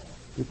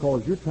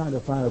 Because you're trying to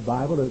find a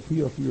Bible that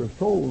appeals to your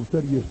soul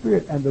instead of your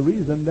spirit. And the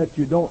reason that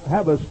you don't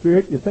have a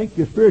spirit, you think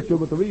you're spiritual,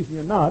 but the reason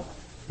you're not,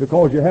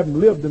 because you haven't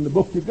lived in the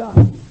book you've got.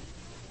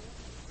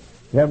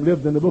 You haven't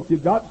lived in the book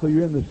you've got, so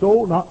you're in the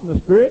soul, not in the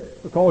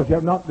spirit, because you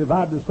have not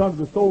divided the Son of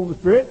the soul and the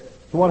spirit.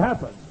 So what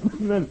happens?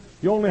 Then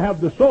you only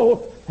have the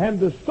soul, and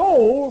the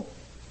soul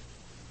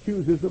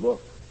chooses the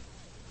book.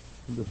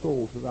 And the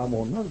soul says, I'm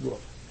on another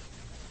book.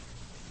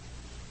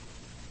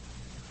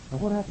 Now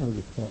what happened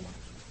to this fellow?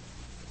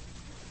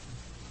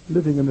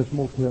 Living in this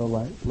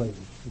motel-like place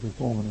with his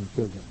woman and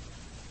children.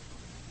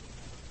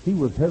 He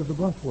was head of the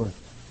bus work.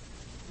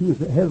 He was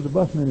the head of the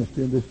bus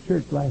ministry in this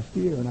church last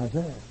year, and I was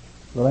there.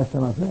 The last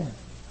time I was there.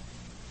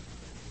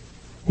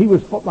 He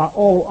was, by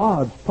all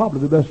odds,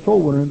 probably the best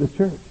soul winner in the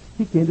church.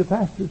 He came to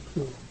pastor's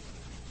school.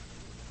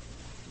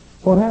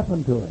 What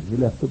happened to him? He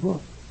left the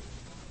book.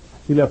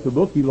 He left the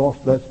book. He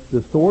lost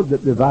the sword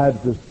that divides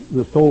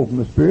the soul from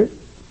the spirit.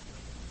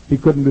 He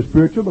couldn't be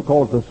spiritual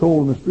because the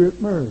soul and the spirit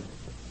merged.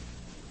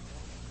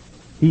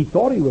 He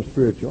thought he was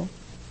spiritual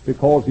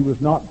because he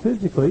was not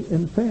physically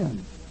in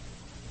sin.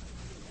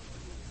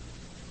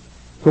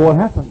 So what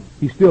happened?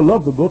 He still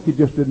loved the book, he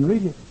just didn't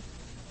read it.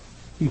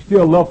 He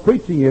still loved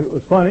preaching it. It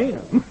was funny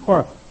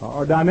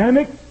or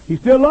dynamic. He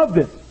still loved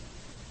it.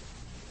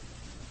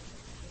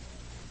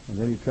 And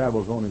then he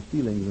travels on his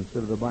feelings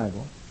instead of the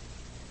Bible.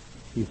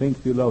 He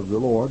thinks he loves the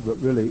Lord, but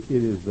really it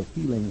is the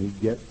feeling he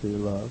gets that he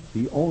loves.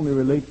 He only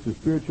relates to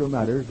spiritual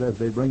matters as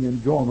they bring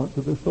enjoyment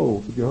to the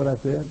soul. Did you hear what I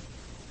said?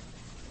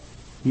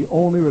 He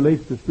only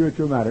relates to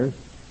spiritual matters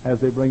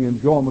as they bring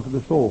enjoyment to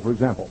the soul. For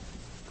example,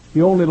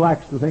 he only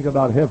likes to think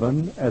about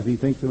heaven as he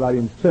thinks about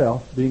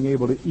himself, being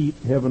able to eat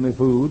heavenly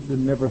food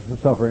and never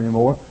suffer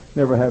anymore,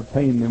 never have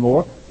pain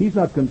anymore. He's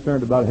not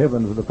concerned about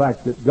heaven for the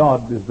fact that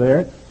God is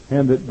there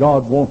and that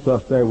God wants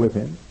us there with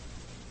him.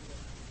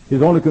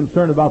 He's only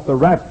concerned about the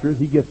raptures.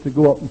 He gets to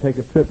go up and take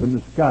a trip in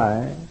the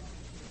sky.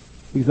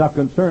 He's not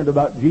concerned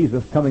about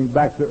Jesus coming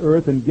back to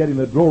earth and getting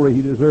the glory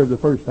he deserved the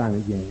first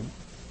time he came.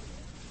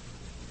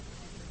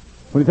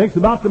 When he thinks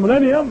about the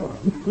millennium,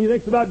 he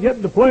thinks about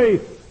getting to play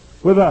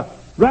with a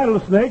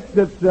rattlesnake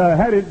that's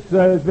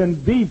has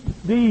been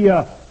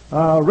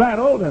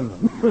rattled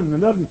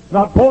and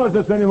not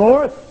poisonous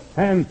anymore,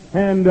 and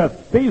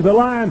sees a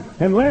lion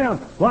and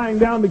lamb lying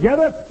down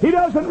together. He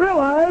doesn't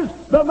realize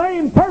the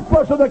main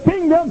purpose of the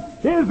kingdom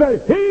is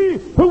that he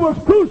who was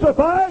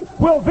crucified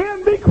will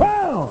then be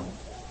crowned.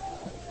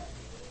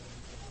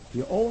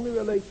 You only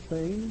relate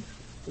things,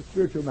 the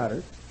spiritual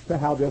matters, to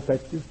how they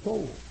affect your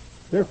soul.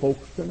 There are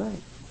folks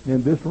tonight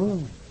in this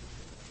room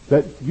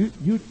that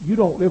you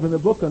don't live in the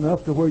book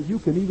enough to where you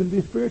can even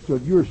be spiritual.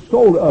 You're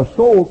a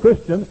soul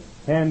Christian,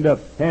 and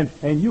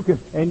you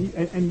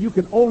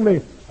can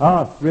only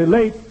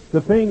relate to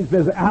things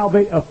as how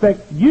they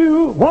affect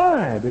you.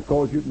 Why?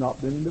 Because you've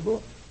not been in the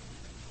book.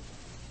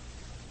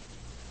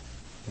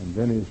 And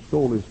then his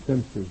soulish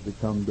senses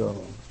become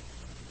dull.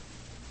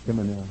 Come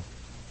on now.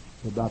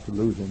 We're about to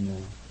lose him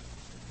now.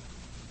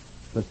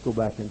 Let's go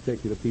back and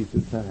take it a piece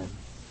at a time.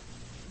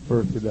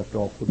 First, he left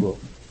off the book.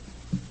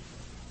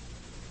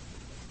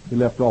 He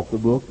left off the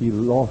book. He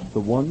lost the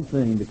one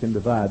thing that can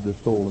divide the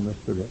soul and the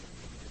spirit.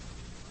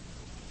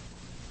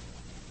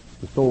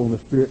 The soul and the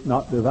spirit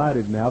not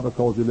divided now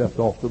because he left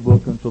off the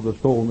book, and so the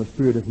soul and the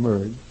spirit have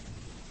merged.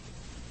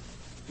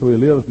 So he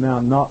lives now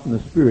not in the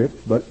spirit,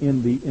 but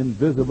in the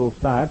invisible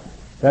side.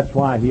 That's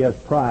why he has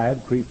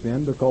pride creeps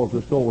in, because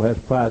the soul has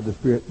pride, the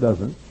spirit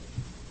doesn't.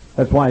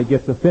 That's why he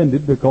gets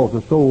offended, because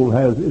the soul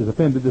is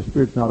offended, the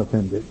spirit's not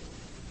offended.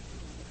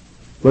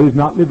 But he's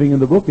not living in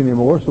the book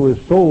anymore, so his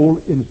soul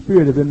and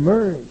spirit have been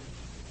merged.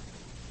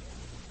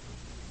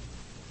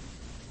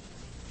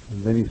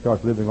 And then he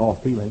starts living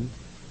off feelings.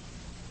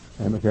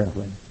 Hear me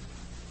carefully.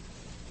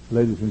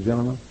 Ladies and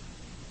gentlemen,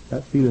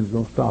 that feeling's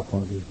going to stop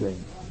one of these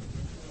days.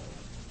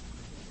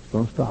 It's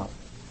going to stop.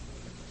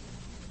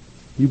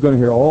 You're going to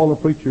hear all the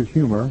preacher's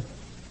humor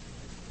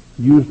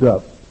used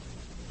up.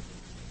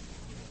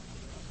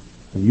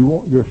 And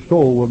your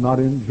soul will not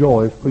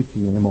enjoy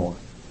preaching anymore.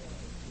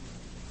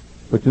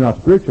 But you're not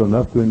spiritual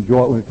enough to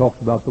enjoy it when he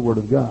talks about the Word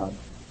of God.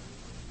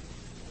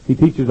 He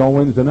teaches on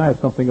Wednesday night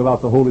something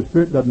about the Holy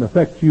Spirit. Doesn't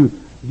affect you.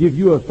 Give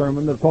you a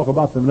sermon that'll talk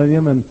about the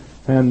millennium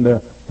and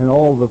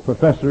all the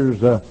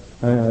professors,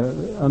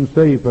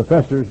 unsaved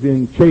professors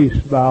being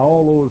chased by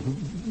all those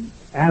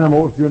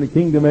animals during the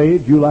kingdom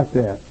age. You like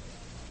that.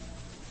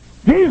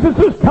 Jesus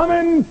is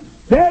coming.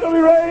 Dead will be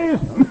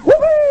raised.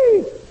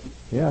 Whoopee!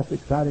 Yeah, it's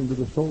exciting to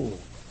the soul.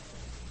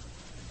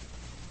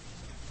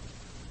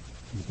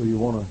 And so you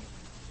want to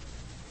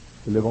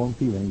You live on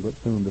feeling, but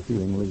soon the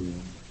feeling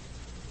leaves.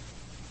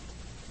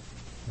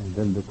 And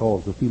then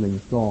because the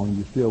feeling's gone,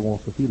 you still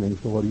want the feeling,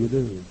 so what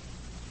do?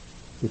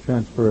 You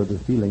transfer the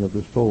feeling of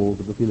the soul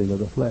to the feeling of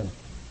the flesh.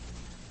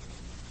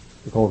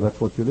 Because that's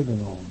what you're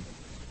living on.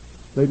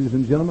 Ladies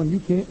and gentlemen, you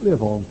can't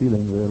live on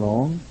feeling very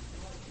long.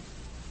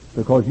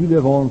 Because you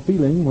live on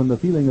feeling, when the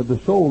feeling of the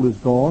soul is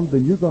gone,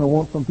 then you're going to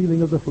want some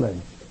feeling of the flesh.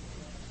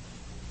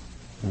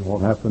 And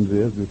what happens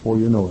is, before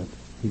you know it,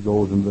 he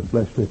goes into the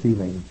fleshly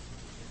feeling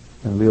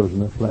and lives in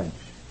the flesh.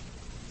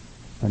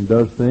 And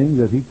does things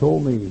that he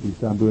told me. He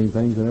said, I'm doing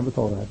things I never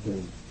thought I'd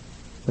do.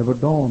 Never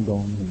dawned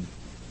on me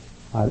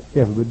I'd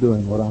ever be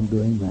doing what I'm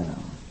doing now.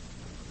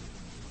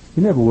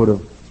 He never would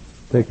have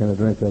taken a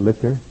drink of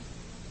liquor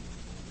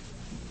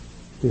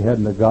if he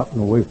hadn't have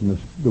gotten away from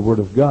the Word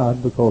of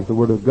God, because the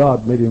Word of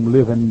God made him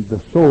live in the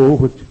soul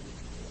which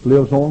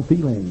lives on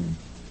feeling.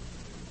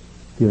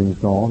 Feeling's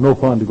gone. No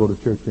fun to go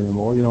to church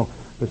anymore. You know,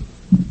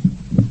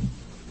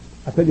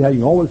 I tell you how you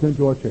can always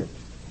enjoy church.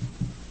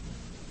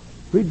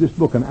 Read this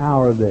book an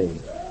hour a day,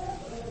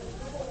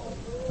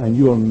 and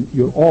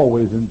you'll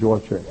always enjoy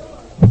church.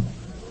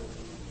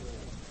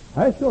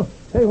 I still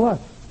tell you what,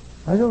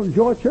 I don't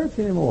enjoy church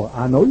anymore.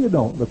 I know you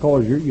don't,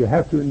 because you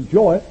have to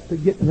enjoy it to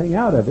get anything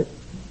out of it,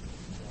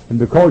 and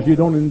because you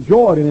don't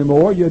enjoy it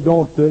anymore, you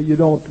don't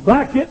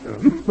like it.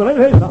 But let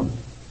me tell you something: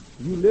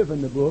 you live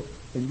in the book,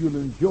 and you'll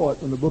enjoy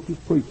it when the book is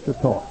preached or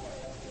taught.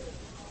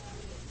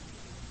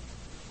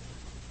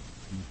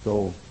 And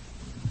so,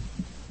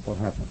 what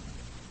happens?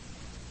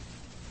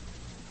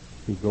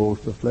 He goes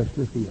to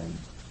fleshly feeling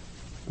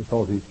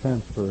because he's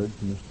transferred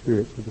from the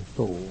spirit to the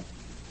soul.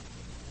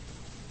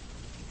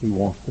 He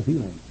wants the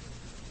feeling.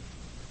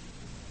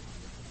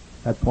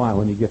 That's why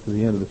when you get to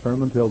the end of the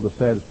sermon, tell the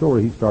sad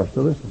story, he starts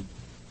to listen.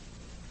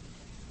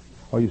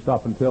 Or you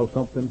stop and tell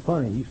something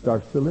funny, he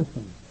starts to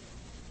listen.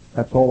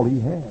 That's all he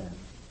has.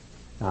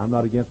 Now, I'm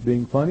not against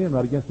being funny, I'm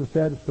not against a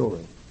sad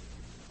story.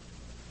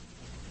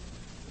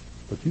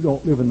 But you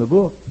don't live in the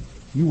book,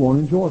 you won't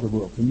enjoy the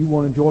book, and you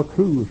won't enjoy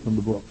truths from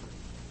the book.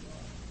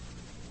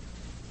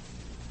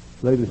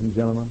 Ladies and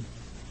gentlemen,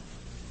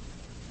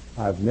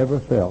 I've never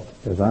felt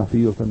as I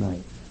feel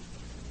tonight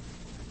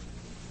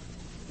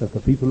that the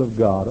people of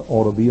God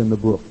ought to be in the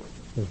book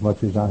as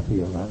much as I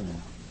feel right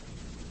now.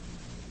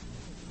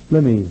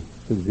 Let me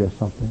suggest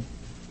something.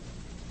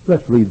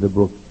 Let's read the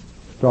book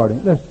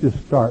starting. Let's just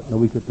start in a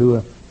week or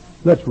two.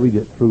 Let's read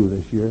it through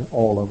this year,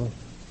 all of us.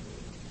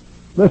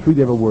 Let's read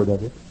every word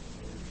of it.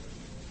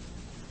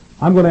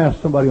 I'm going to ask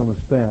somebody on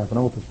the staff, and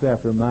I want the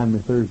staff to remind me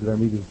Thursday at our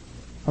meeting.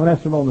 I'm going to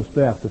ask them on the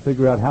staff to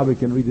figure out how we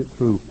can read it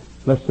through,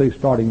 let's say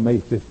starting May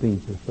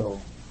 15th or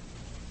so.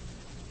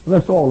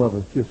 Let's all of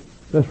us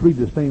let's read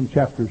the same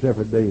chapters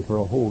every day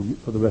for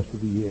the rest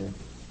of the year.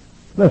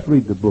 Let's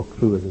read the book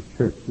through as a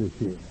church this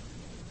year.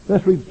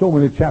 Let's read so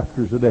many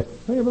chapters a day.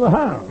 Hey, Brother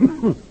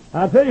Hiram,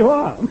 I'll tell you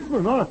what,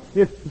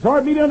 it's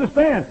hard for me to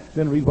understand.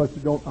 Then read what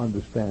you don't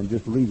understand.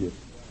 Just read it.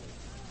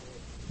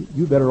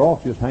 You're better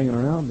off just hanging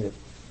around it.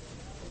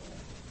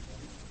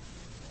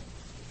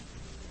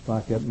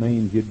 Like that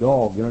mangy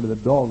dog, you know, to the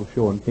dog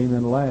show and came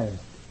in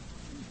last.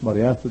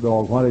 Somebody asked the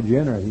dog, why did you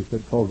enter? He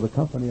said, because the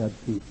company I'd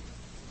keep.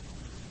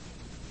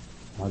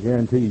 I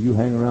guarantee you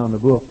hang around the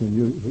book and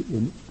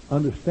you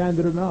understand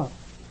it or not,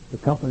 the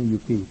company you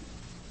keep.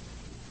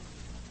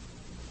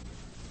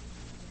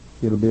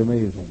 It'll be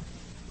amazing.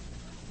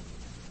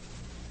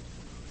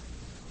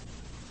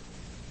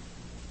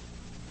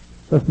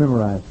 Let's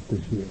memorize it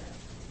this year.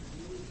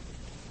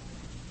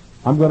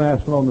 I'm going to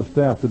ask them on the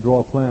staff to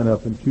draw a plan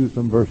up and choose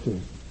some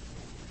verses.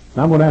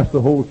 And I'm going to ask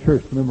the whole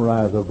church to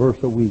memorize a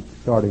verse a week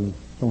starting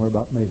somewhere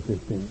about May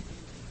 15th.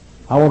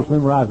 I want us to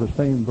memorize the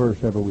same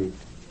verse every week.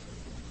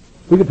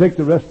 We could take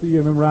the rest of the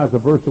year and memorize a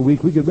verse a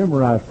week. We could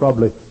memorize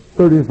probably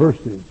 30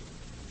 verses.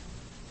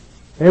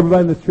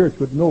 Everybody in the church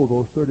would know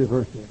those 30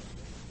 verses.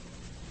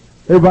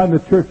 Everybody in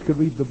the church could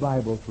read the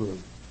Bible through.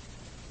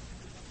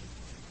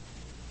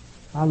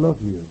 I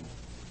love you.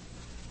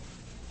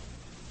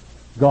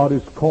 God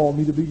has called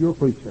me to be your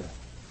preacher.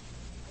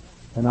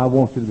 And I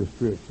want you to be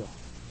spiritual.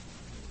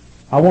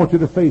 I want you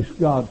to face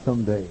God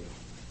someday.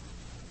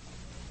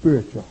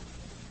 Spiritual.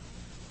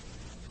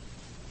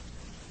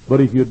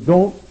 But if you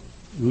don't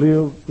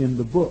live in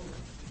the book,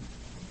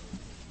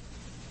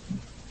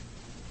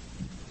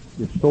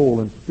 your soul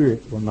and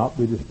spirit will not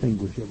be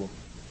distinguishable.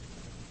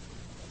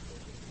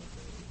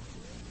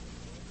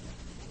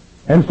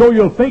 And so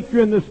you'll think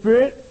you're in the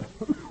Spirit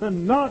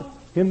and not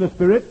in the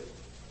Spirit.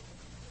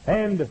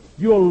 And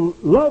you'll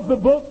love the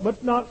book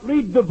but not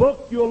read the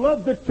book. You'll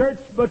love the church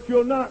but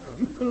you'll not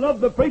love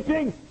the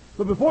preaching.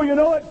 But before you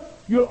know it,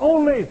 you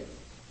won't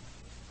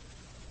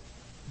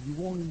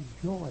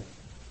enjoy it.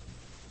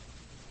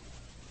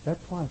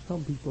 That's why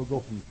some people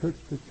go from church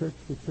to church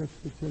to church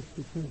to church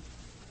to church.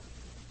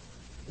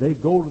 They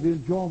go to the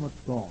enjoyment's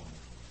gone.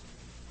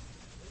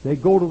 They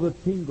go to the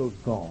tingle's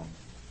gone.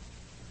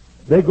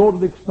 They go to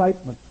the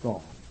excitement's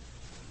gone.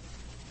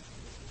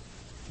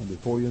 And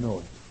before you know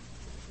it,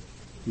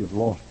 you've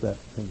lost that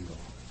tingle.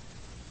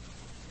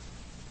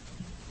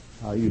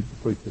 I used to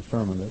preach a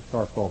sermon that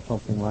starts off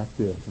something like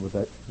this. With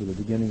the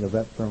beginning of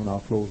that sermon, I'll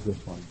close this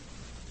one.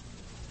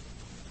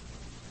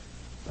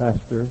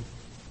 Pastor,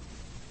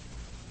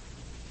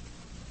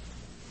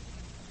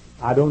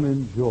 I don't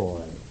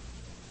enjoy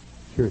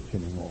church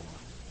anymore.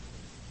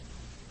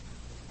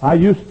 I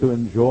used to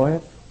enjoy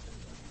it.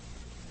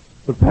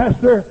 But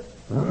Pastor,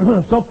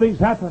 something's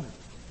happened.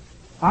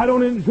 I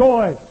don't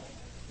enjoy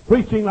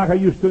preaching like I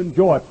used to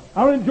enjoy it.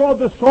 I don't enjoy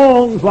the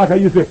songs like I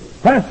used to.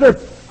 Pastor,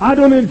 I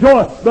don't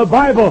enjoy the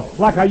Bible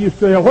like I used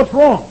to. What's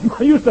wrong?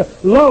 I used to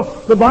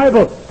love the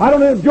Bible. I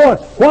don't enjoy it.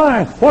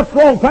 Why? What's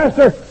wrong,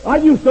 Pastor? I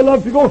used to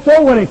love to go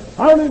soul winning.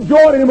 I don't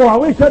enjoy it anymore. I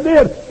wish I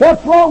did.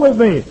 What's wrong with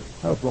me?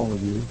 What's wrong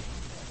with you?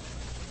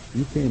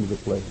 You came to the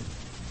place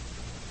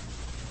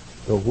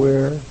to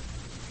where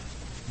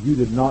you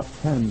did not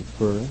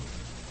transfer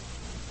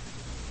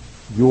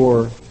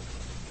your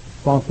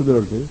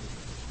responsibilities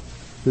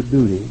to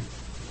duty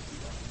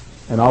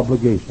and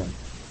obligation.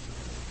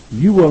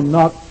 You will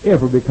not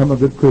ever become a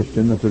good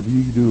Christian until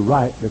you do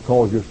right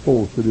because you're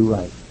supposed to do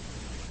right.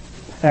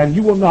 And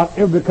you will not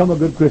ever become a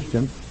good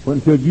Christian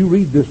until you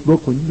read this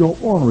book when you don't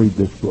want to read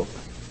this book.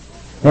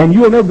 And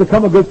you will never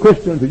become a good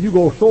Christian until you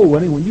go soul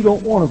winning when you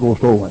don't want to go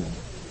soul winning.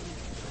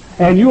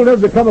 And you will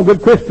never become a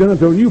good Christian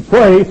until you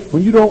pray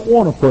when you don't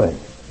want to pray.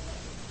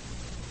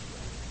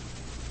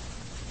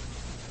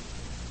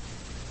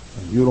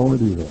 And you'll only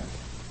do that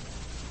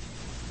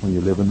when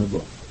you live in the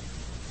book.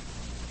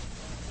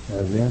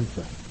 There's the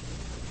answer.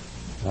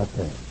 Right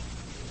there.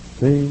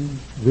 Sing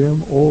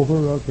them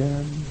over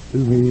again to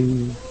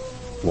me,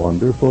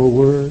 wonderful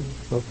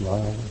words of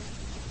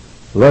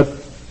life. Let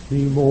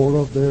me more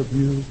of their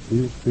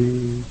beauty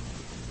see,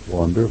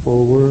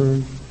 wonderful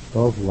words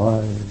of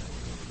life.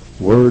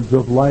 Words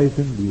of life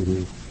and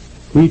beauty.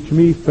 Teach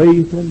me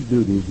faith and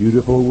duty.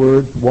 Beautiful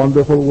words,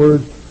 wonderful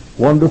words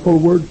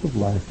of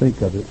life.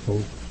 Think of it,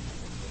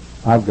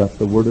 folks. I've got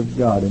the Word of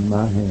God in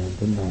my hand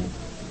tonight.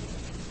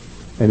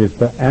 And it's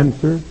the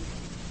answer.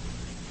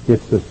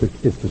 It's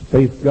the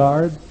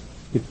safeguard.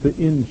 It's the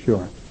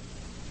insurance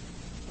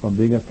from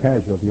being a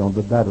casualty on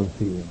the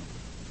battlefield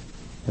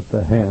at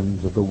the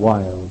hands of the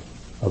wiles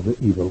of the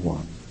evil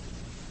one.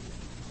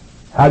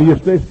 How do you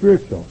stay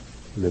spiritual?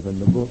 Live in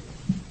the book.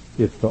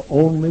 It's the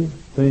only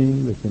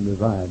thing that can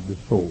divide the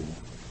soul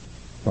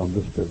from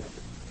the spirit.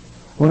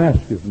 I want to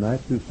ask you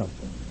tonight to do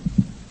something.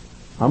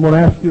 I'm going to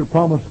ask you to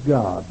promise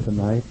God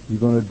tonight you're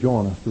going to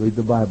join us to read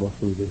the Bible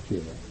through this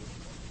year.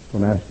 I'm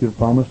going to ask you to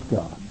promise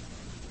God.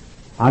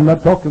 I'm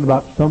not talking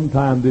about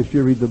sometime this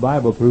year read the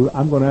Bible through.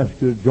 I'm going to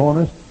ask you to join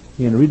us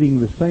in reading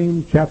the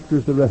same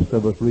chapters the rest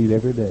of us read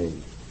every day.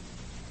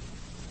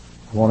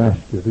 I want to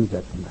ask you to do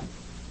that tonight.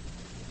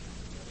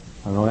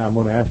 I'm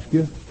going to ask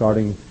you,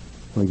 starting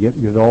when we get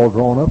it all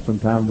drawn up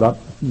sometime about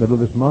the middle of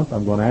this month,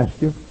 I'm going to ask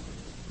you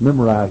to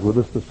memorize with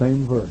us the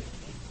same verse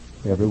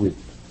every week.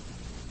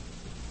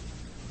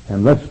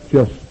 And let's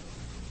just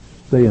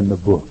stay in the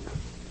book.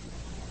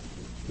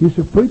 You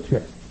say,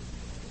 preacher,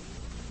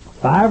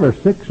 5 or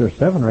 6 or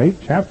 7 or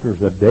 8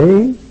 chapters a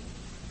day?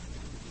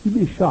 You'd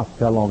be shocked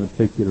how long it'd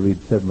take you to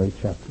read 7 or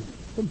 8 chapters.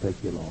 It wouldn't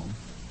take you long.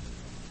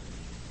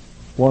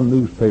 One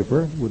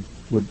newspaper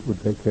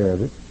would take care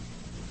of it.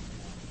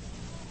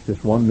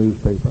 Just one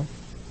newspaper.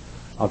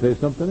 I'll tell you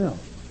something else.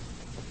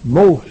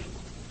 Most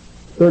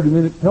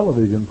 30-minute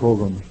television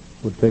programs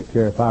would take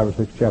care of 5 or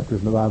 6 chapters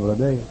in the Bible a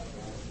day.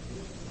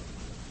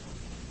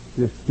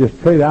 Just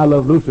trade I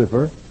Love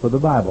Lucifer for the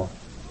Bible.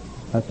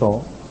 That's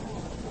all.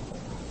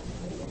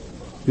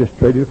 Just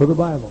trade it for the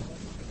Bible.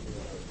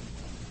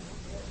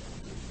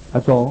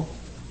 That's all.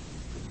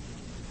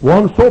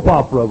 One soap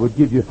opera would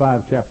give you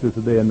 5 chapters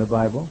a day in the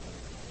Bible.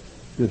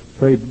 Just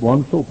trade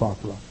one soap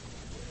opera.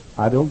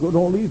 I don't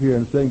leave here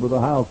and sing with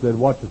the house that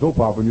watch the soap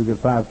opera and you get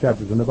 5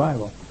 chapters in the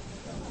Bible.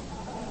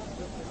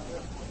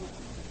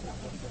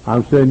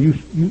 I'm saying you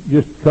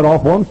just cut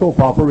off one soap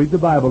opera, read the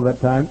Bible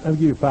that time, and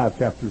give you 5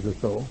 chapters or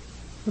so.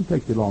 It doesn't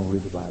take you long to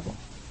read the Bible.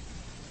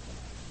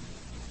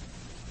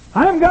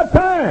 I haven't got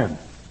time.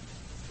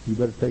 You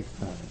better take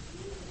time.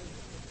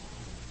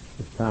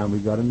 It's time we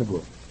got in the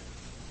book.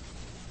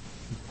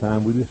 It's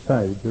time we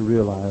decided to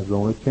realize the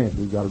only chance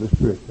we've got of the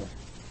spiritual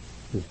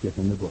is get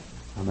in the book.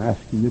 I'm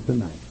asking you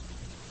tonight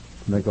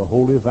to make a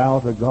holy vow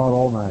to God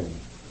Almighty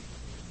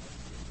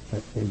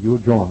that you'll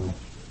join us,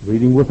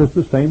 reading with us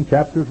the same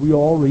chapters we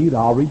all read.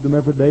 I'll read them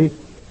every day.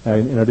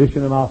 In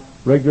addition to my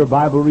regular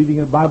Bible reading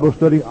and Bible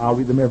study, I'll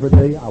read them every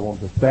day. I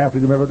want the staff to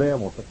read them every day. I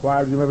want the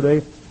choir to read them every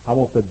day. I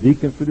want the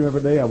deacons to read them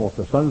every day. I want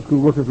the Sunday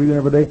school workers to read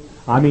them every day.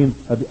 I mean,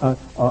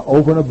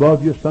 over and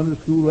above your Sunday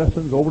school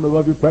lessons, over and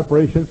above your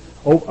preparation,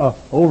 over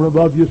and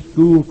above your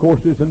school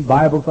courses in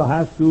Bible for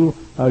high school,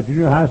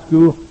 junior high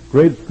school,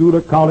 grade school,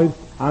 or college.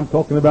 I'm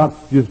talking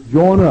about just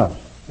join us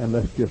and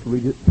let's just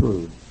read it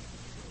through.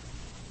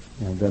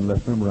 And then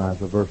let's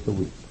memorize a verse a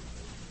week.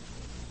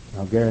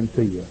 I'll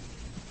guarantee you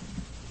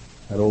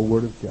that old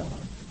Word of God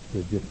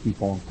will just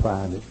keep on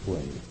prying its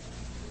way.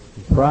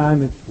 And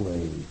prying its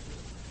way.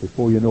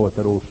 Before you know it,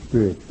 that old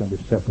spirit's going to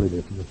be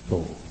separated from the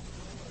soul.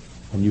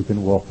 And you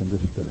can walk in the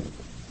Spirit.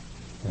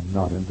 and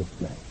not in the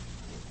flesh.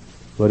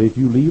 But if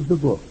you leave the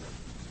book,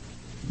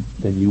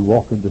 then you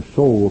walk in the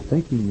soul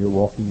thinking you're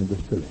walking in the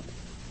Spirit.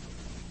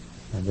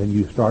 And then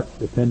you start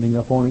depending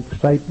upon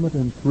excitement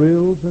and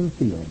thrills and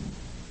feelings.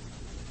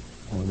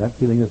 And when that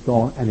feeling is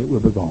gone, and it will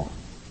be gone,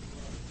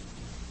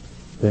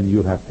 then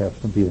you'll have to have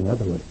some feeling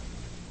other way.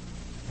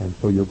 And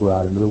so you'll go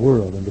out into the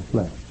world, in the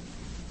flesh,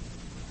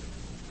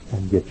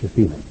 and get your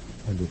feeling.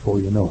 And before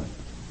you know it,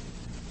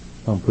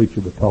 some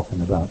preacher was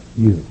talking about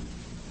you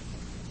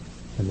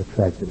and the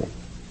tragedy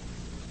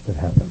that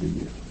happened to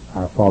you.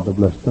 Our Father,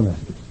 bless the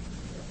message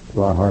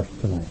to our hearts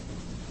tonight.